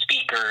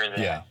speaker.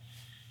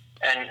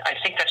 And I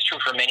think that's true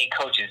for many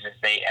coaches, as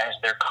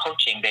they're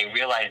coaching, they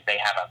realize they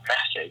have a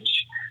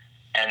message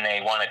and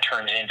they want to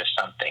turn it into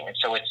something. And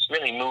so it's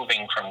really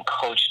moving from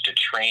coach to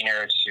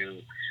trainer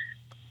to,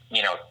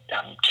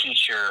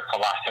 teacher,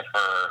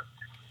 philosopher.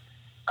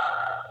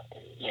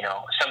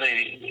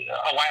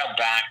 A while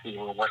back we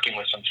were working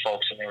with some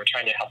folks and they were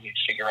trying to help me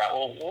figure out,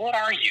 well, what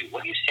are you?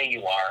 What do you say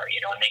you are?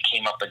 And they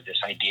came up with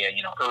this idea,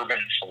 urban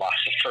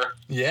philosopher.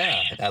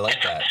 Yeah, I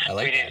like that.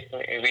 We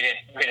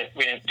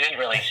didn't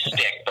really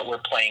stick, but we're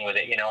playing with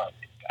it.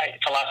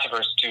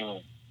 Philosopher is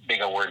too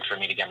big a word for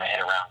me to get my head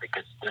around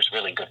because there's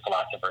really good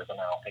philosophers and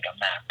I don't think I'm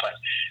that. But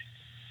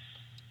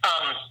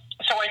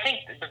so I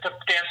think to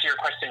answer your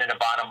question in a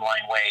bottom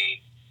line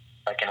way,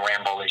 I can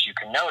ramble as you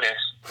can notice,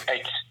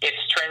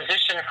 it's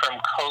transition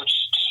from coach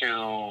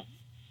to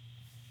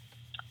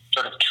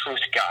sort of truth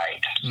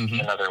guide, is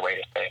another way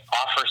to say.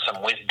 Offer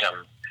some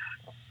wisdom.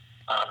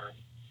 And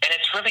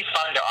it's really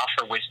fun to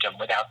offer wisdom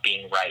without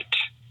being right.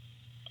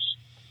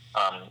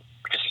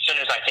 Because as soon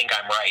as I think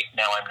I'm right,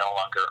 now I'm no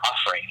longer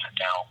offering. I'm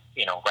now,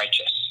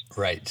 righteous.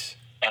 Right.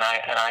 And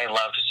I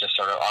love just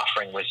sort of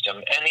offering wisdom.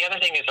 And the other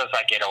thing is, as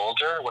I get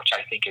older, which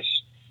I think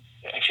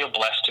I feel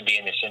blessed to be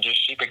in this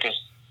industry because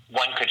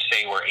one could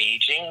say we're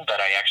aging, but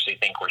I actually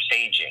think we're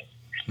saging.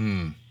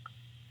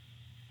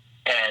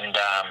 And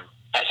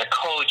as a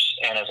coach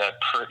and as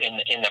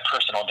in the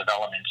personal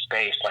development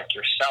space like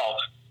yourself,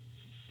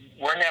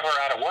 we're never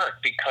out of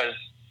work because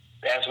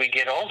as we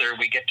get older,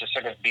 we get to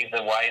sort of be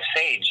the wise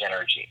sage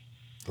energy.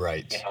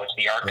 Right. It's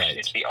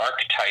the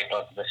archetype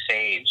of the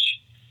sage.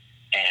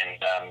 And,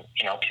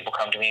 people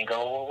come to me and go,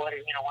 well, what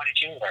did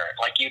you learn?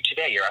 Like you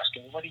today, you're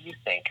asking, what do you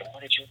think? And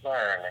what did you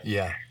learn? And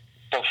yeah.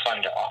 It's so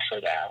fun to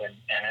offer that. And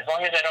as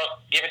long as I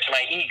don't give it to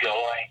my ego,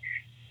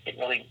 it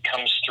really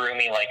comes through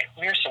me like,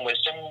 here's some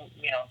wisdom,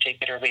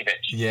 take it or leave it.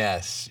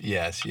 Yes.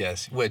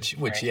 Which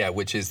Right.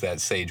 which is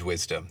that sage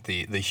wisdom,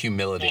 the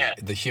humility, Yeah.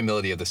 the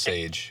humility of the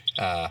sage,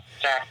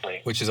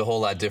 Exactly. which is a whole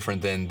lot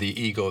different than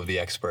the ego of the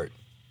expert.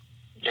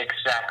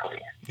 Exactly.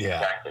 Yeah.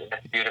 Exactly.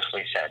 That's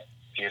beautifully said.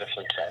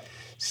 Beautifully said.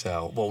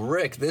 So, well,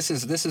 Rick, this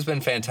has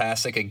been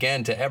fantastic.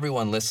 Again, to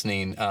everyone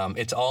listening,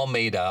 it's all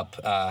made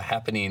up,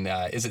 happening.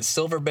 Is it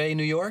Silver Bay,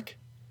 New York?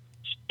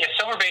 Yeah,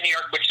 Silver Bay, New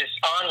York, which is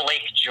on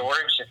Lake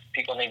George. If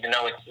people need to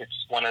know,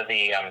 it's one of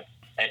the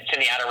it's in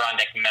the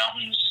Adirondack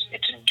Mountains.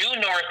 It's due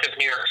north of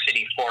New York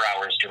City, 4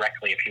 hours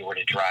directly if you were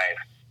to drive.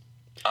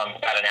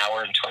 About an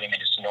hour and 20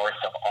 minutes north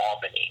of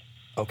Albany.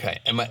 Okay,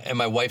 and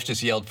my wife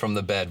just yelled from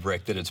the bed,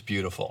 Rick, that it's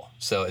beautiful.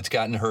 So it's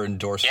gotten her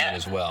endorsement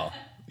as well.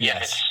 Yeah,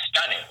 Yes. it's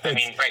stunning. I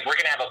mean, right, we're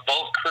going to have a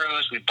boat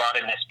cruise. We brought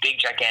in this big,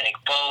 gigantic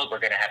boat. We're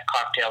going to have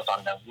cocktails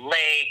on the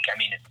lake. I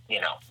mean,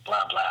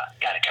 blah, blah.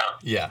 Got to come.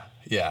 Yeah.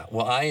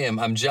 Well,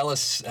 I'm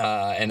jealous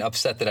and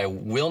upset that I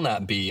will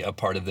not be a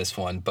part of this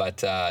one,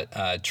 but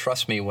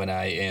trust me when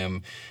I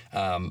am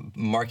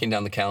marking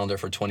down the calendar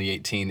for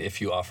 2018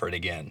 if you offer it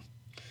again.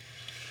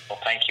 Well,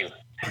 thank you.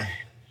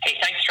 Hey,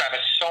 thanks, Travis,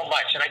 so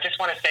much. And I just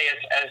want to say,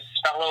 as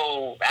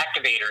fellow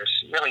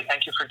activators, really,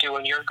 thank you for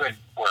doing your good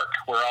work.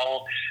 We're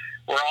all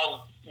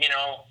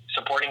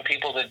supporting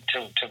people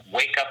to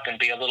wake up and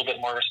be a little bit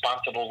more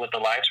responsible with the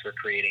lives we're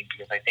creating,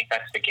 because I think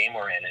that's the game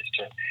we're in, is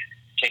to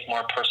take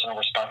more personal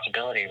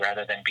responsibility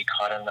rather than be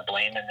caught in the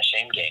blame and the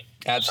shame game.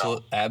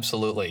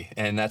 Absolutely.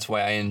 And that's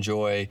why I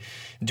enjoy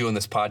doing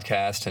this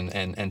podcast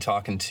and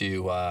talking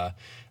to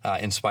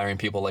inspiring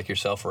people like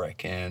yourself,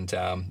 Rick. And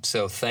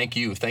so thank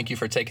you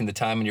for taking the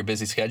time in your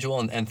busy schedule,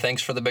 and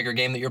thanks for the bigger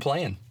game that you're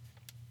playing.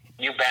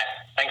 You bet.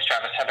 Thanks,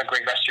 Travis. Have a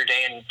great rest of your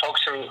day. And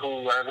folks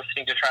who are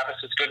listening to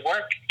Travis's good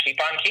work, keep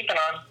on keeping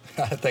on.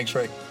 Thanks,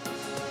 Rick.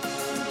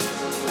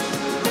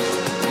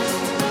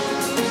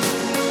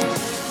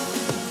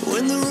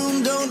 When the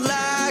room don't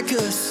like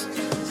us,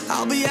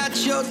 I'll be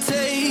at your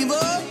table.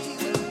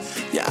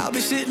 Yeah, I'll be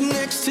sitting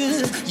next to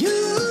you.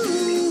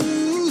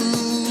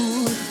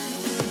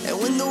 And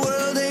when the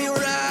world